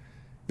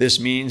 This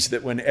means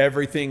that when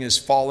everything is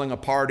falling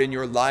apart in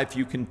your life,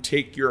 you can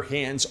take your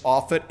hands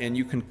off it and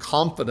you can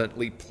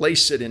confidently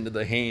place it into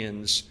the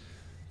hands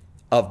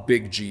of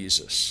big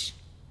Jesus.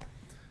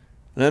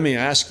 Let me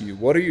ask you,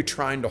 what are you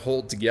trying to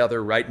hold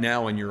together right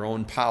now in your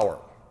own power?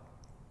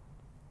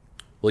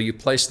 Will you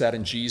place that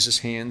in Jesus'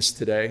 hands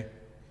today?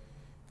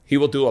 He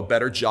will do a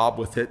better job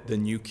with it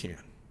than you can.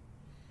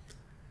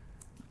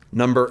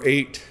 Number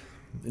 8,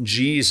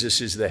 Jesus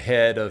is the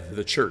head of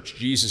the church.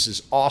 Jesus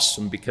is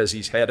awesome because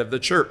he's head of the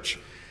church.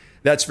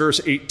 That's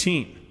verse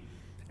 18.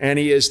 And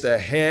he is the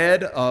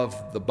head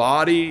of the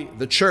body,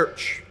 the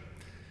church.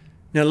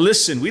 Now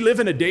listen, we live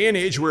in a day and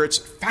age where it's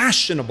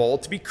fashionable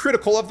to be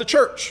critical of the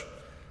church.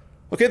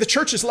 Okay, the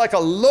church is like a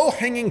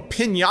low-hanging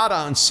piñata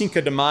on Cinco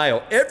de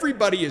Mayo.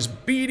 Everybody is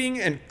beating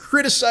and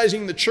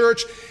criticizing the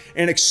church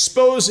and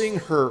exposing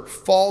her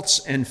faults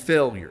and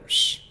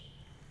failures.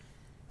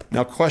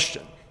 Now,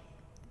 question.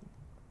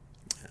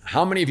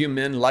 How many of you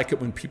men like it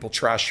when people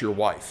trash your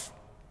wife?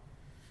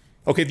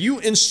 Okay, if you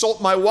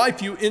insult my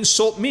wife, you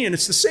insult me. And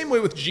it's the same way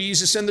with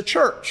Jesus and the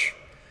church.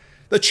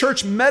 The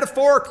church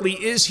metaphorically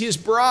is his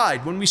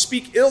bride. When we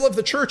speak ill of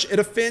the church, it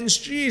offends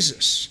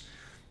Jesus.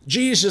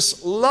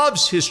 Jesus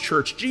loves his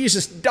church.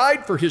 Jesus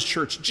died for his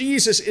church.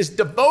 Jesus is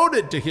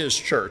devoted to his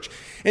church.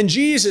 And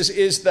Jesus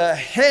is the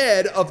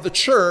head of the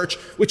church,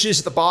 which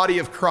is the body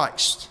of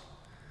Christ.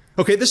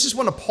 Okay, this is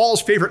one of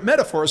Paul's favorite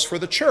metaphors for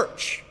the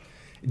church.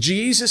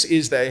 Jesus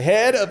is the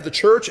head of the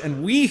church,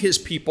 and we, his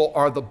people,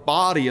 are the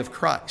body of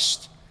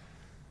Christ.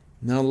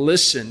 Now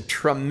listen,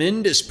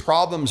 tremendous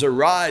problems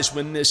arise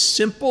when this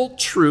simple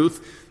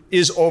truth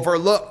is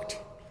overlooked.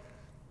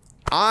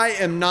 I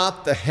am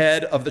not the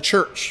head of the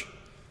church.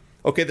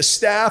 Okay, the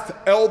staff,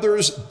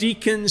 elders,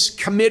 deacons,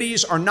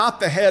 committees are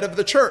not the head of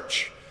the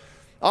church.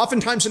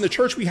 Oftentimes in the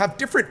church, we have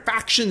different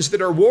factions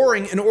that are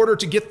warring in order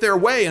to get their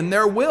way and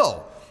their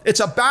will. It's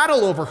a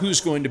battle over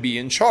who's going to be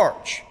in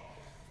charge.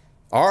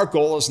 Our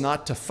goal is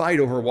not to fight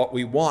over what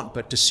we want,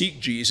 but to seek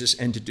Jesus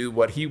and to do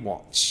what he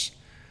wants.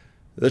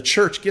 The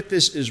church, get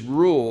this, is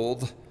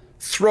ruled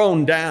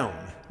throne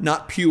down,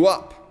 not pew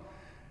up.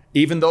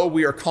 Even though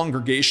we are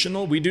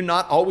congregational, we do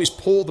not always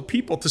poll the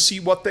people to see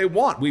what they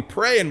want. We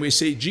pray and we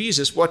say,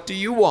 Jesus, what do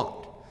you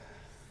want?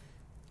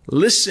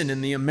 Listen,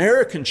 in the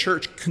American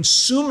church,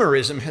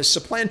 consumerism has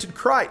supplanted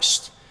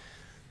Christ.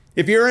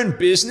 If you're in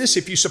business,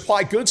 if you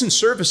supply goods and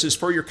services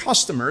for your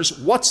customers,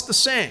 what's the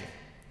saying?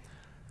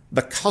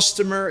 The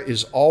customer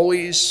is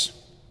always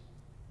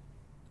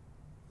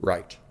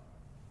right.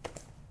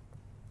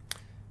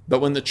 But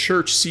when the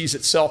church sees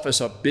itself as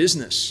a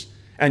business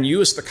and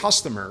you as the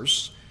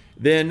customers,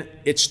 then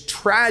it's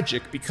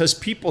tragic because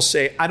people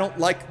say, I don't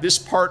like this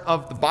part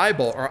of the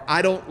Bible, or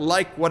I don't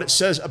like what it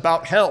says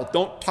about hell.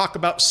 Don't talk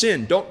about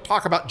sin. Don't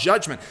talk about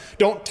judgment.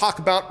 Don't talk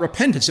about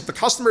repentance. If the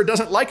customer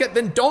doesn't like it,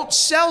 then don't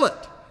sell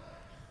it.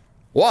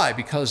 Why?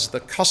 Because the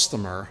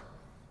customer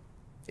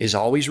is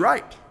always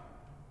right,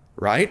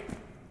 right?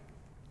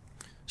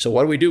 So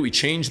what do? We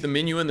change the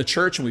menu in the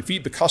church and we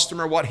feed the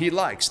customer what he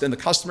likes. Then the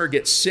customer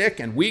gets sick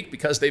and weak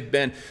because they've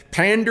been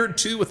pandered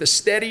to with a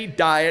steady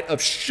diet of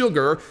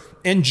sugar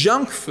and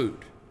junk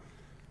food.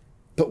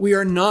 But we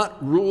are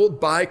not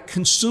ruled by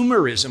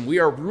consumerism. We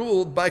are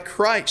ruled by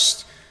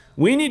Christ.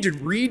 We need to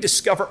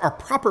rediscover our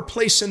proper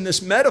place in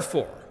this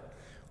metaphor.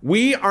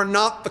 We are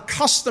not the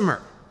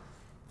customer.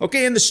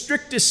 Okay, in the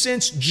strictest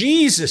sense,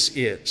 Jesus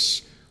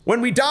is. When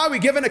we die, we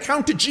give an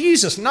account to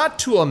Jesus, not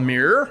to a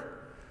mirror.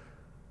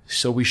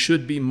 So we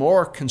should be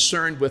more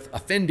concerned with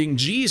offending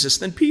Jesus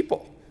than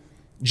people.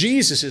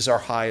 Jesus is our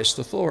highest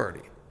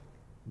authority.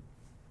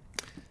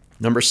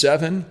 Number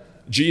 7,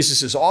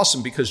 Jesus is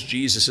awesome because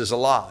Jesus is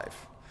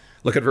alive.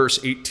 Look at verse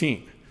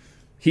 18.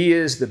 He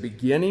is the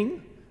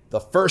beginning, the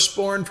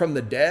firstborn from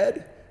the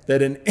dead,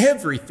 that in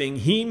everything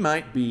he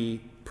might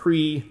be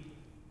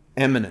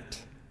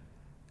preeminent.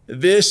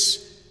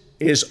 This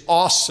is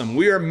awesome.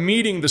 We are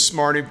meeting this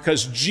morning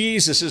because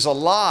Jesus is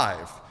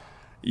alive.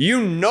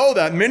 You know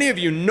that. Many of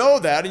you know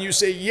that, and you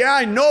say, yeah,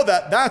 I know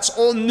that. That's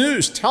old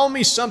news. Tell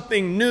me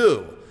something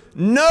new.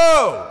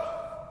 No.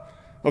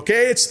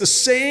 Okay, it's the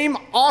same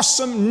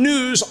awesome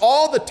news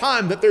all the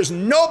time that there's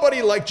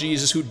nobody like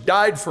Jesus who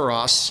died for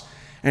us,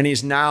 and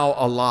he's now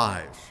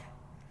alive.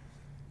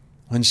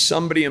 When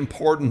somebody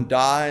important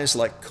dies,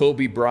 like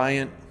Kobe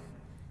Bryant,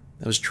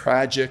 that was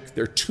tragic.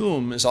 Their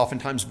tomb is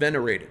oftentimes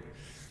venerated.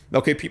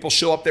 Okay, people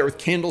show up there with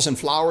candles and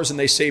flowers, and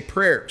they say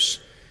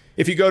prayers.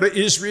 If you go to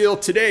Israel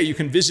today, you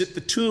can visit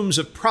the tombs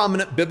of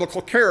prominent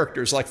biblical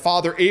characters like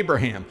Father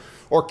Abraham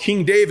or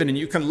King David, and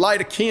you can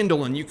light a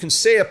candle and you can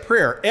say a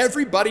prayer.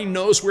 Everybody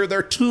knows where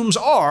their tombs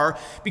are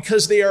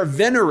because they are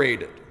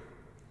venerated.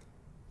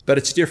 But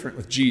it's different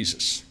with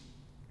Jesus.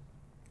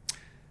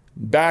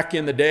 Back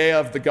in the day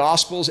of the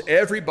Gospels,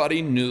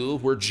 everybody knew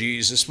where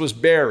Jesus was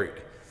buried.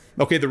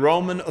 Okay, the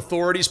Roman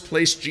authorities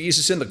placed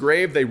Jesus in the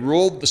grave. They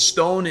rolled the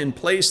stone in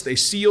place. They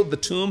sealed the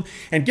tomb.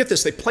 And get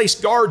this, they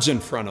placed guards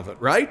in front of it,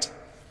 right?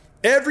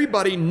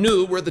 Everybody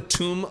knew where the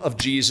tomb of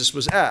Jesus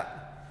was at.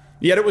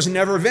 Yet it was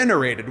never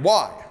venerated.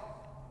 Why?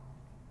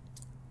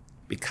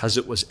 Because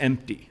it was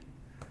empty,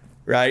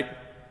 right?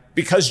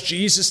 Because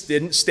Jesus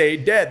didn't stay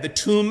dead. The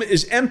tomb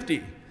is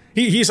empty.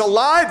 He's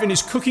alive and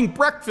he's cooking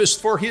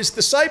breakfast for his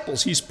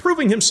disciples. He's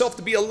proving himself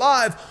to be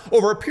alive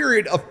over a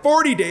period of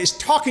 40 days,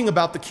 talking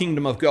about the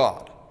kingdom of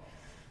God.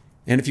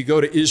 And if you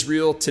go to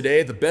Israel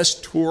today, the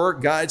best tour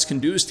guides can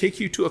do is take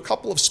you to a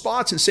couple of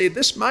spots and say,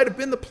 this might have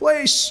been the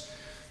place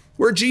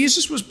where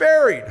Jesus was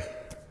buried.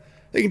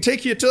 They can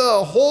take you to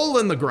a hole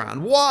in the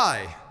ground.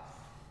 Why?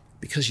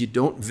 Because you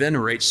don't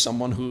venerate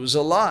someone who is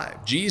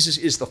alive. Jesus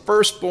is the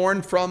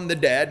firstborn from the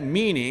dead,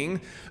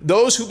 meaning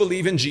those who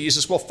believe in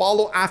Jesus will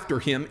follow after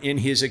him in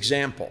his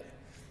example.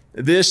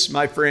 This,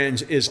 my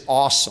friends, is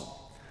awesome.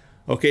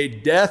 Okay,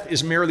 death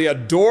is merely a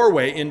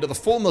doorway into the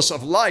fullness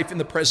of life in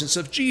the presence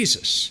of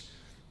Jesus.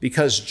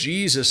 Because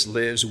Jesus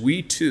lives,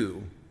 we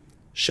too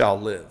shall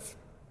live.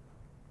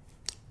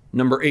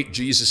 Number 8,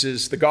 Jesus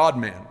is the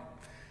God-man.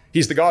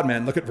 He's the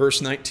God-man. Look at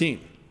verse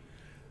 19.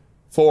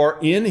 For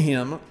in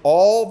him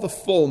all the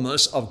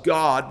fullness of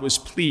God was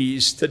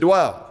pleased to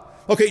dwell.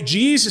 Okay,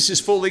 Jesus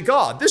is fully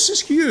God. This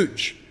is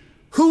huge.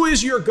 Who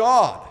is your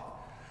God?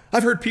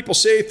 I've heard people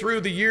say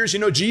through the years,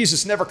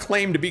 Jesus never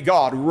claimed to be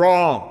God.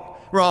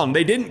 Wrong.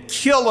 They didn't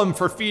kill him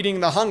for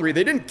feeding the hungry.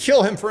 They didn't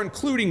kill him for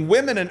including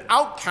women and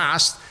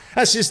outcasts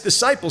as his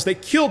disciples. They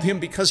killed him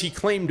because he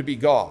claimed to be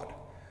God.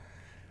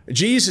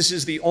 Jesus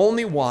is the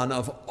only one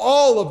of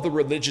all of the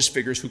religious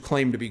figures who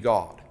claim to be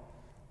God.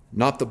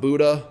 Not the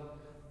Buddha,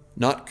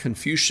 not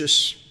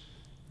Confucius,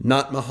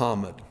 not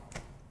Muhammad.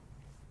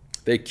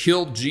 They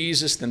killed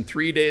Jesus, then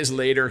 3 days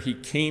later he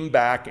came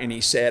back and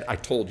he said, I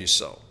told you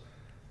so.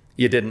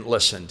 You didn't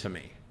listen to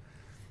me.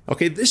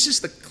 Okay, this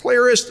is the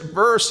clearest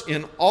verse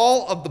in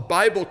all of the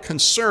Bible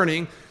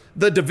concerning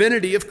the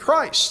divinity of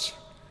Christ.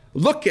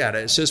 Look at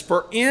it. It says,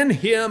 for in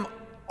him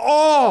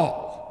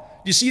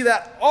all, you see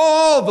that?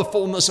 All the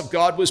fullness of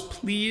God was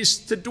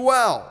pleased to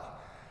dwell.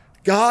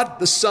 God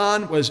the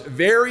Son was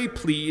very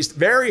pleased,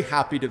 very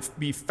happy to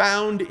be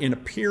found in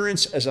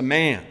appearance as a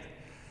man.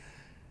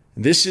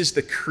 This is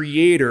the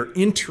Creator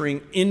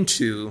entering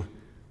into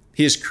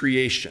his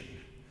creation.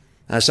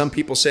 Some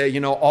people say,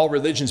 all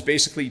religions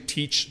basically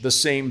teach the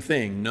same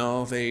thing.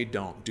 No, they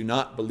don't. Do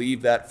not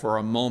believe that for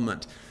a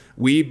moment.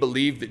 We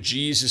believe that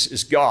Jesus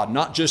is God,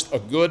 not just a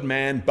good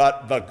man,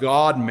 but the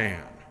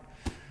God-man.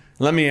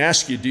 Let me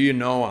ask you, do you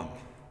know him?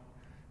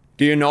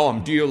 Do you know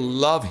him? Do you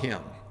love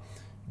him?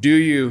 Do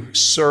you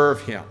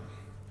serve him?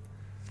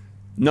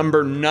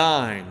 Number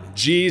 9,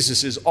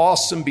 Jesus is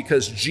awesome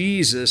because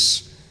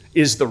Jesus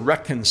is the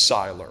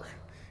reconciler.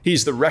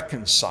 He's the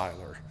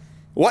reconciler.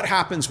 What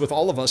happens with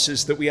all of us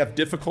is that we have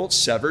difficult,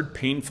 severed,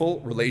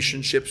 painful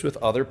relationships with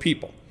other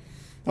people.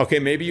 Okay,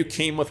 maybe you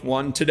came with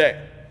one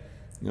today.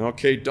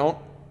 Okay, don't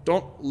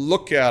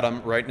look at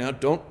them right now.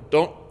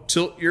 Don't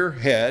tilt your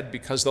head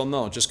because they'll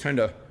know. Just kind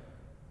of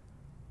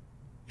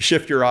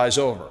shift your eyes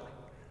over.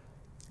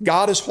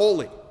 God is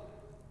holy,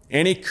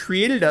 and he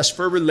created us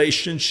for a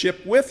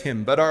relationship with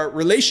him, but our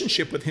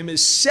relationship with him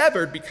is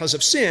severed because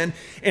of sin,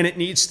 and it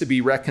needs to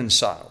be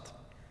reconciled.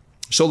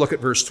 So look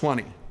at verse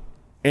 20.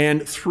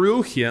 And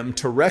through him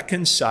to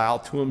reconcile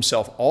to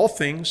himself all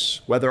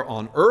things, whether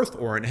on earth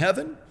or in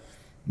heaven,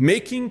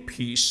 making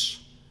peace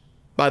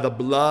by the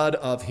blood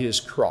of his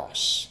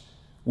cross.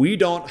 We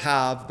don't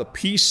have the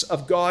peace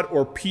of God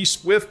or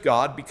peace with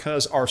God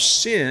because our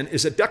sin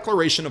is a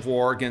declaration of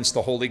war against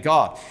the holy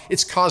God.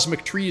 It's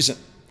cosmic treason.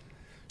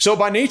 So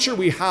by nature,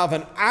 we have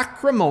an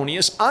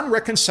acrimonious,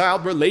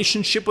 unreconciled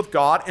relationship with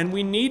God, and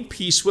we need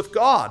peace with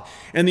God.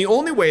 And the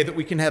only way that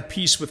we can have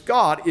peace with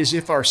God is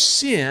if our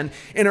sin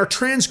and our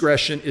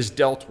transgression is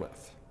dealt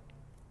with.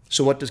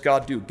 So what does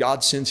God do?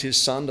 God sends his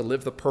Son to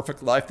live the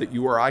perfect life that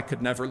you or I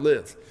could never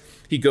live.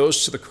 He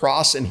goes to the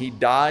cross and he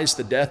dies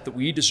the death that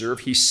we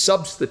deserve. He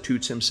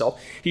substitutes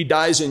himself. He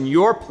dies in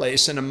your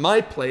place and in my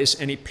place,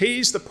 and he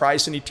pays the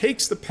price and he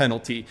takes the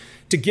penalty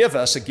to give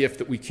us a gift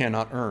that we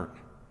cannot earn.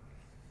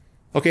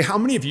 Okay, how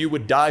many of you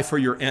would die for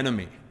your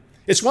enemy?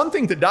 It's one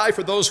thing to die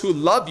for those who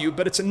love you,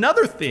 but it's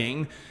another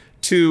thing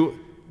to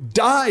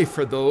die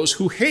for those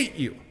who hate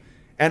you.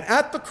 And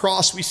at the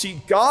cross, we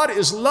see God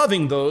is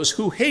loving those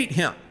who hate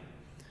him.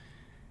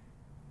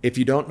 If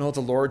you don't know the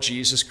Lord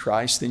Jesus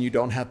Christ, then you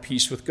don't have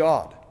peace with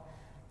God.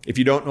 If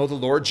you don't know the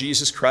Lord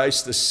Jesus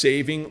Christ, the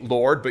saving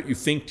Lord, but you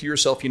think to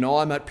yourself,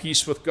 I'm at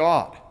peace with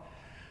God,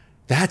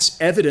 that's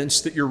evidence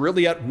that you're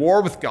really at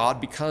war with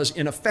God, because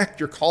in effect,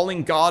 you're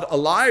calling God a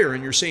liar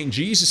and you're saying,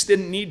 Jesus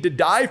didn't need to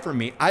die for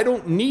me. I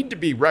don't need to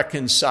be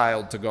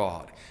reconciled to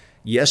God.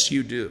 Yes,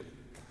 you do.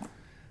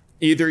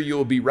 Either you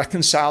will be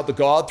reconciled to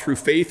God through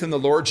faith in the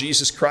Lord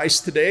Jesus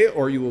Christ today,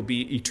 or you will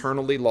be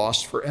eternally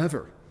lost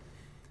forever.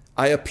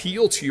 I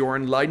appeal to your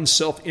enlightened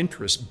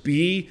self-interest.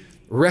 Be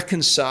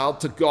reconciled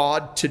to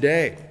God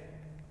today.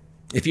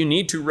 If you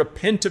need to,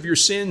 repent of your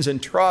sins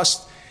and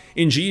trust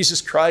in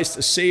Jesus Christ,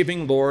 the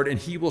saving Lord, and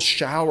he will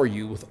shower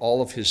you with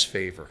all of his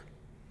favor.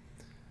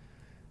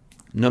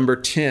 Number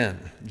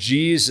 10,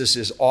 Jesus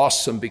is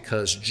awesome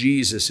because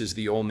Jesus is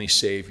the only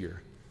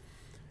Savior.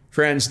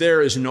 Friends,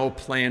 there is no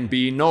plan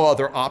B, no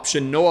other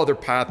option, no other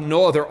path,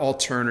 no other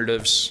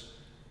alternatives.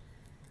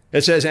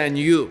 It says, and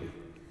you,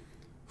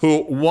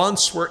 who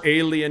once were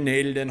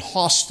alienated and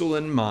hostile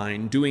in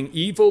mind, doing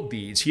evil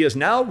deeds, he is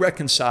now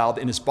reconciled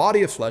in his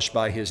body of flesh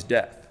by his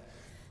death,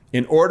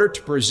 in order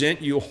to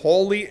present you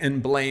holy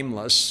and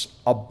blameless,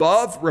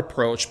 above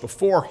reproach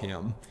before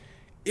him,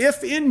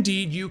 if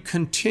indeed you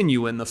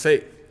continue in the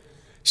faith,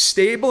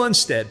 stable and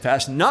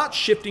steadfast, not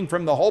shifting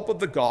from the hope of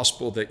the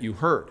gospel that you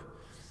heard,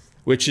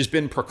 which has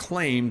been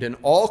proclaimed in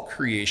all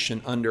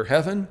creation under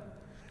heaven,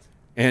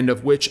 and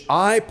of which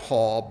I,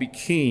 Paul,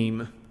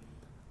 became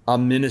a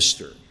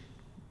minister.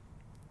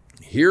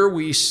 Here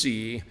we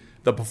see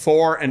the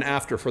before and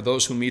after for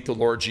those who meet the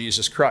Lord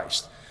Jesus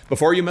Christ.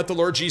 Before you met the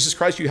Lord Jesus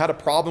Christ, you had a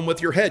problem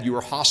with your head. You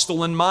were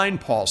hostile in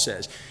mind, Paul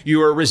says. You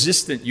were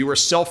resistant. You were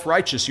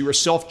self-righteous. You were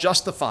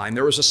self-justifying.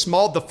 There was a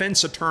small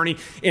defense attorney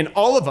in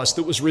all of us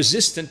that was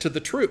resistant to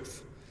the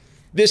truth.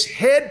 This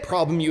head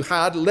problem you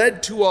had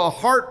led to a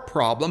heart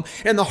problem,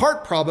 and the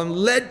heart problem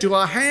led to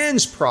a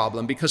hands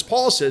problem, because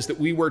Paul says that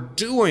we were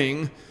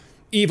doing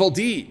evil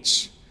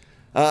deeds.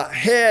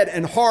 Head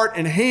and heart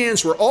and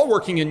hands were all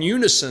working in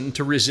unison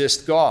to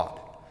resist God.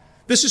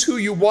 This is who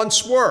you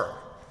once were.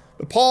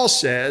 But Paul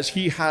says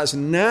he has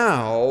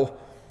now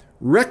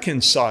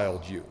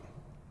reconciled you.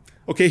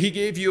 Okay, he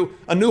gave you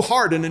a new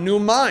heart and a new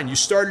mind. You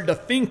started to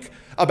think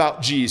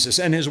about Jesus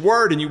and his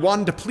word, and you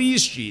wanted to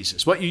please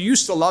Jesus. What you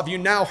used to love, you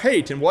now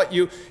hate, and what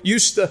you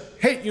used to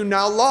hate, you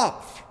now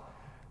love.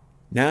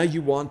 Now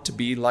you want to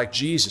be like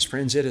Jesus.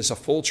 Friends, it is a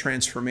full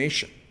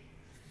transformation.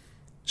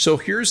 So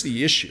here's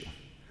the issue.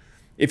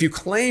 If you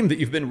claim that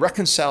you've been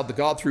reconciled to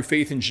God through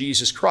faith in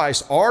Jesus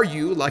Christ, are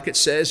you, like it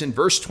says in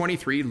verse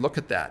 23, look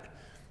at that,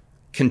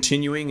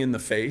 continuing in the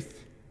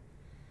faith?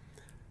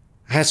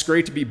 It's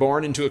great to be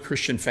born into a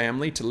Christian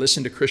family, to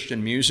listen to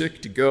Christian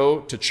music, to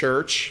go to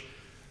church.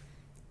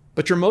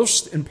 But your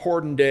most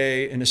important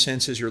day, in a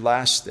sense, is your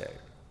last day.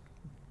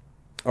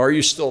 Are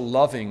you still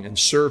loving and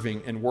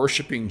serving and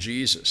worshiping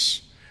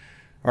Jesus?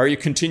 Are you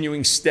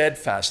continuing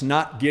steadfast,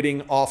 not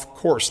getting off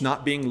course,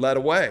 not being led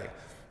away?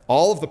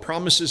 All of the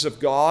promises of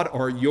God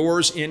are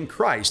yours in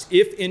Christ,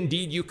 if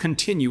indeed you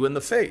continue in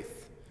the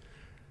faith.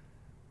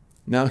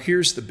 Now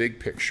here's the big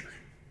picture.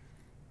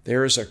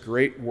 There is a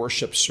great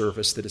worship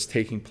service that is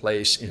taking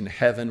place in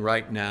heaven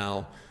right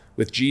now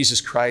with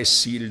Jesus Christ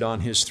seated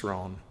on his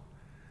throne.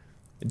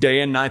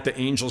 Day and night the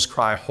angels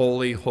cry,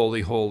 holy,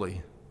 holy,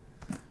 holy.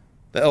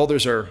 The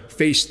elders are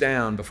face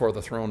down before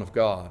the throne of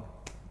God.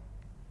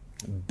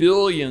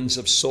 Billions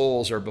of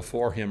souls are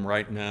before him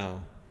right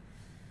now.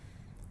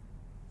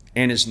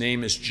 And his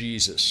name is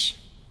Jesus,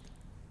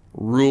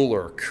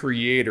 ruler,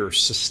 creator,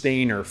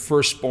 sustainer,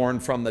 firstborn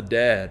from the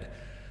dead,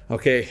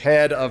 okay,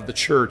 head of the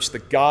church, the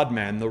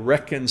God-man, the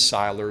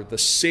reconciler, the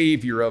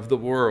savior of the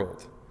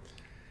world.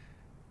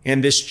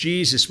 And this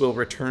Jesus will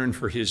return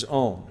for his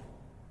own.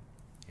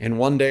 And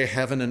one day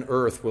heaven and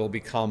earth will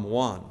become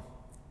one.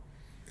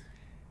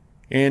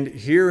 And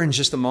here in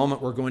just a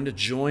moment, we're going to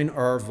join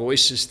our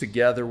voices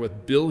together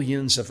with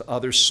billions of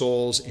other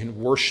souls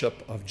in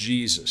worship of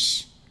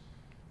Jesus.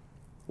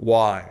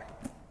 Why?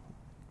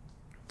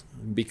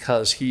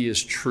 Because he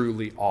is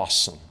truly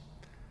awesome.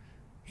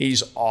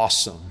 He's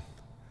awesome.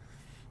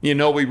 You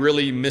know, we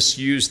really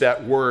misuse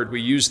that word.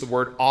 We use the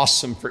word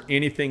awesome for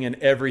anything and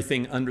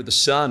everything under the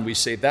sun. We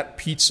say that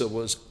pizza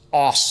was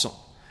awesome,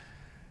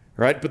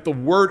 right? But the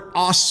word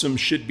awesome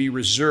should be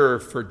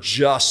reserved for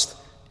just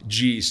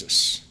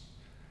Jesus.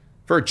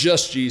 For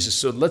just Jesus.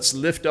 So let's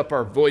lift up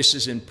our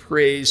voices in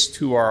praise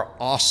to our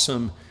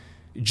awesome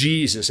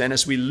Jesus. And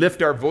as we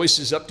lift our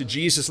voices up to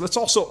Jesus, let's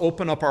also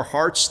open up our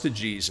hearts to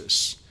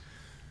Jesus.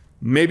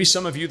 Maybe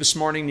some of you this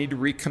morning need to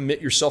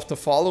recommit yourself to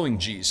following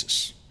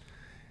Jesus.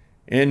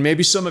 And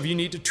maybe some of you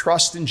need to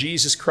trust in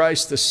Jesus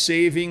Christ, the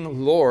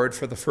saving Lord,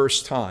 for the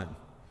first time.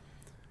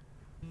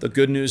 The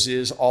good news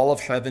is all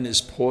of heaven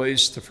is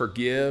poised to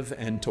forgive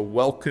and to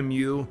welcome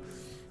you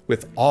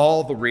with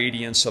all the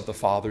radiance of the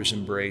Father's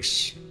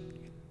embrace.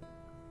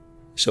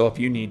 So if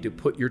you need to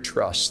put your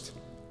trust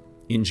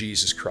in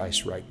Jesus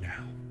Christ right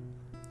now,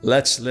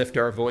 let's lift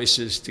our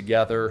voices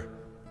together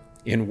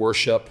in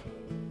worship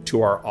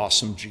to our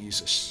awesome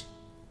Jesus.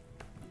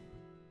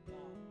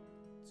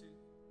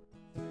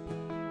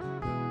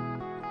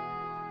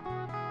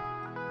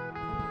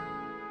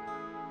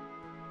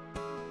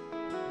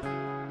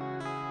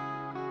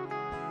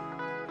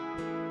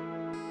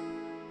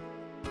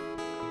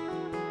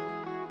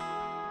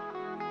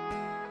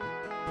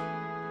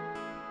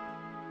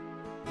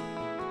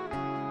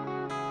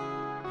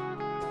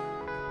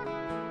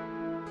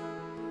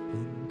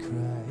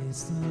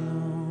 Christ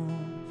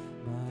alone,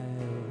 my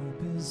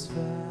hope is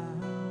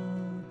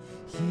found.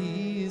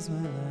 He is my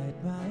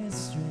light, my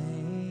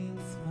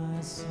strength,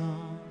 my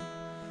song.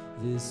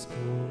 This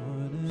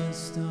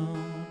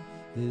cornerstone,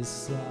 this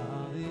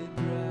solid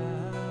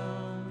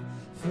ground,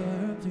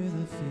 firm through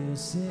the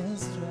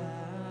fiercest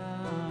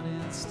drought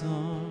and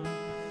storm.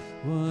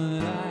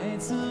 What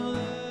heights of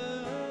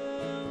love,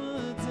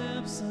 what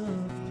depths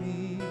of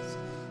peace,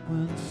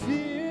 when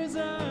fears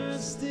are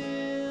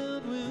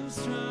stilled, when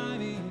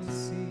striving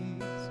cease.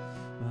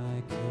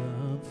 My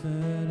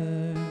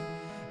comforter,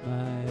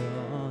 my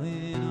all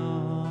in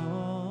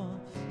all,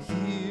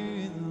 here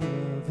in the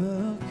love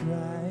of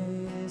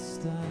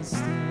Christ I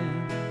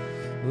stand.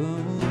 Oh,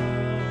 oh,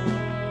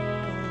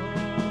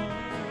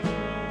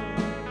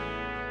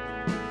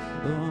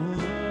 oh,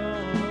 oh.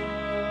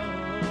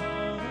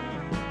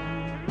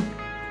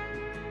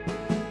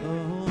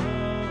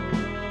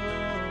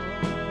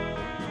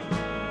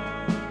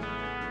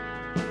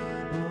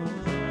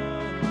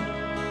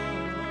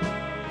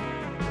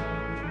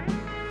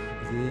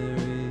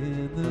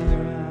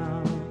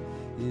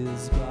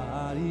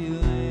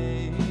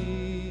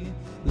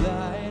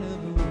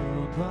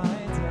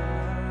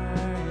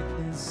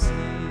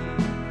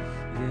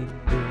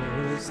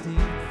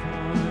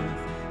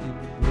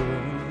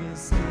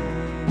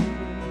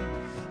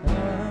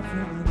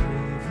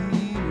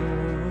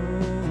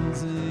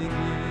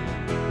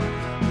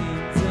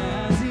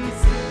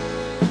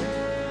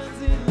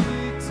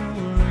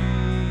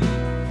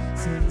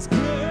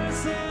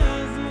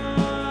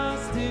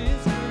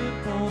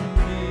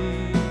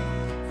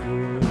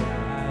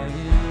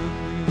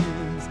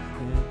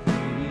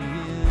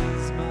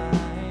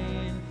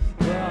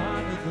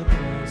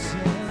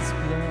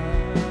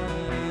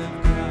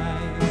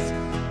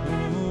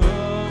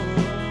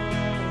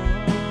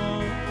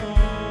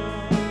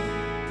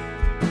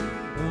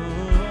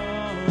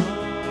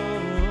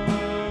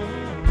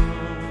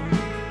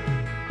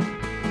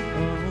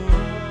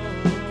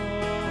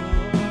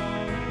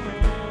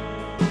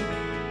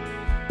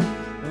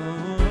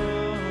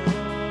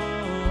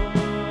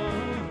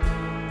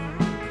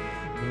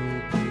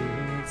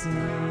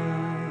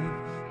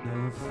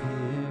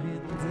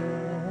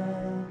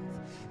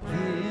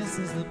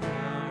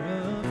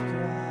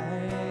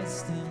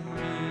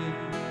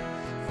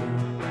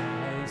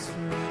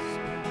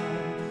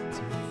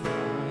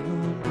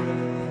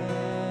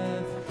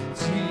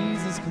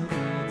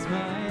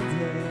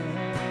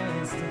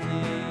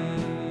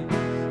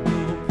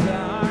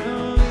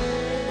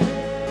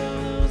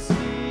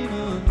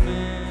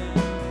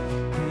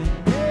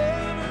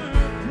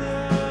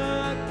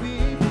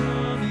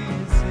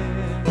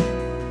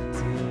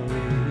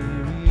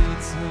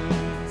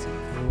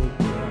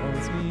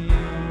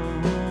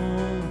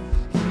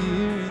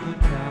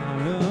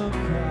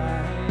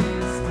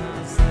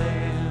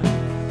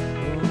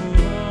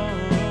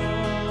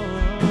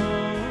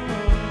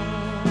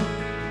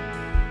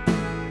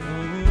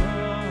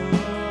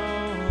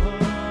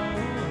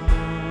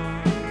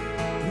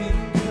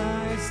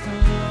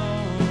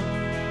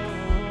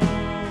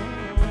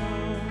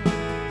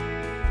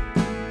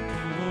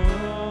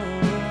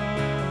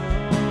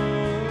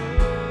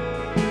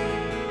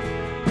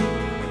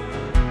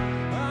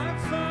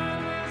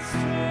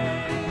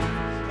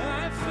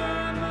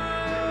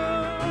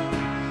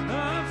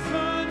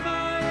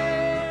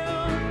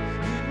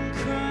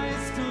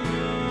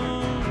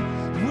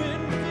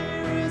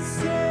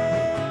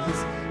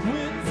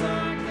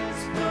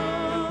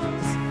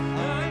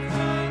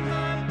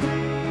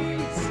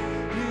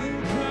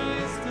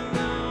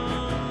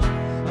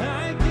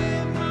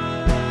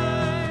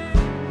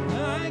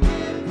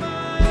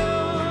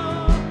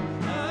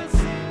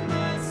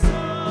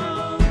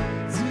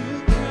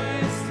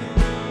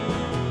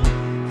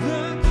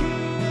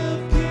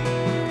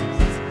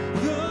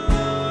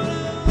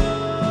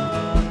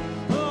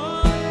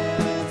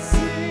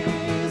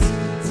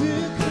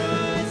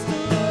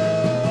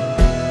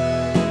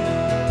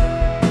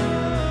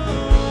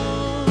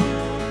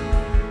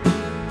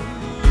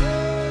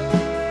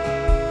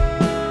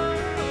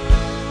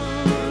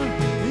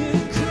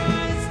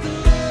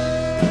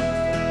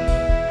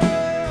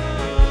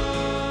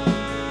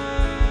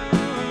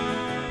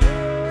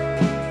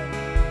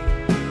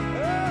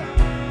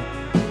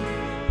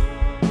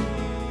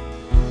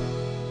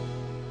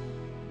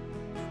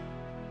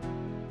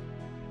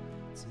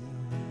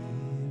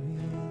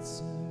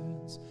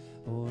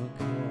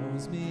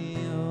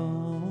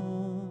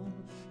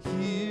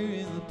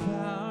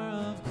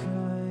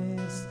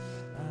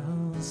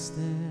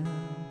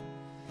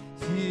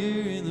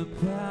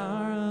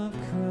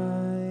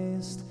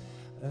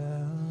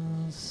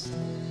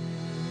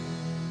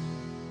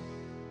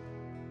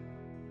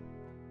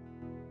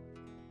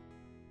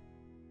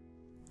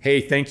 Hey,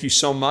 thank you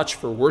so much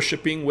for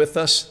worshiping with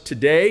us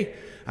today.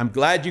 I'm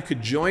glad you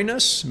could join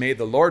us. May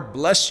the Lord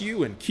bless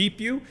you and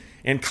keep you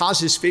and cause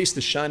his face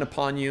to shine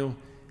upon you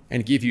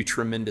and give you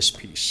tremendous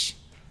peace.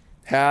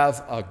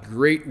 Have a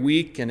great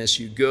week, and as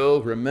you go,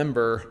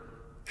 remember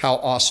how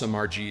awesome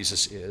our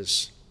Jesus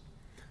is.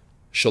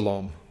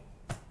 Shalom.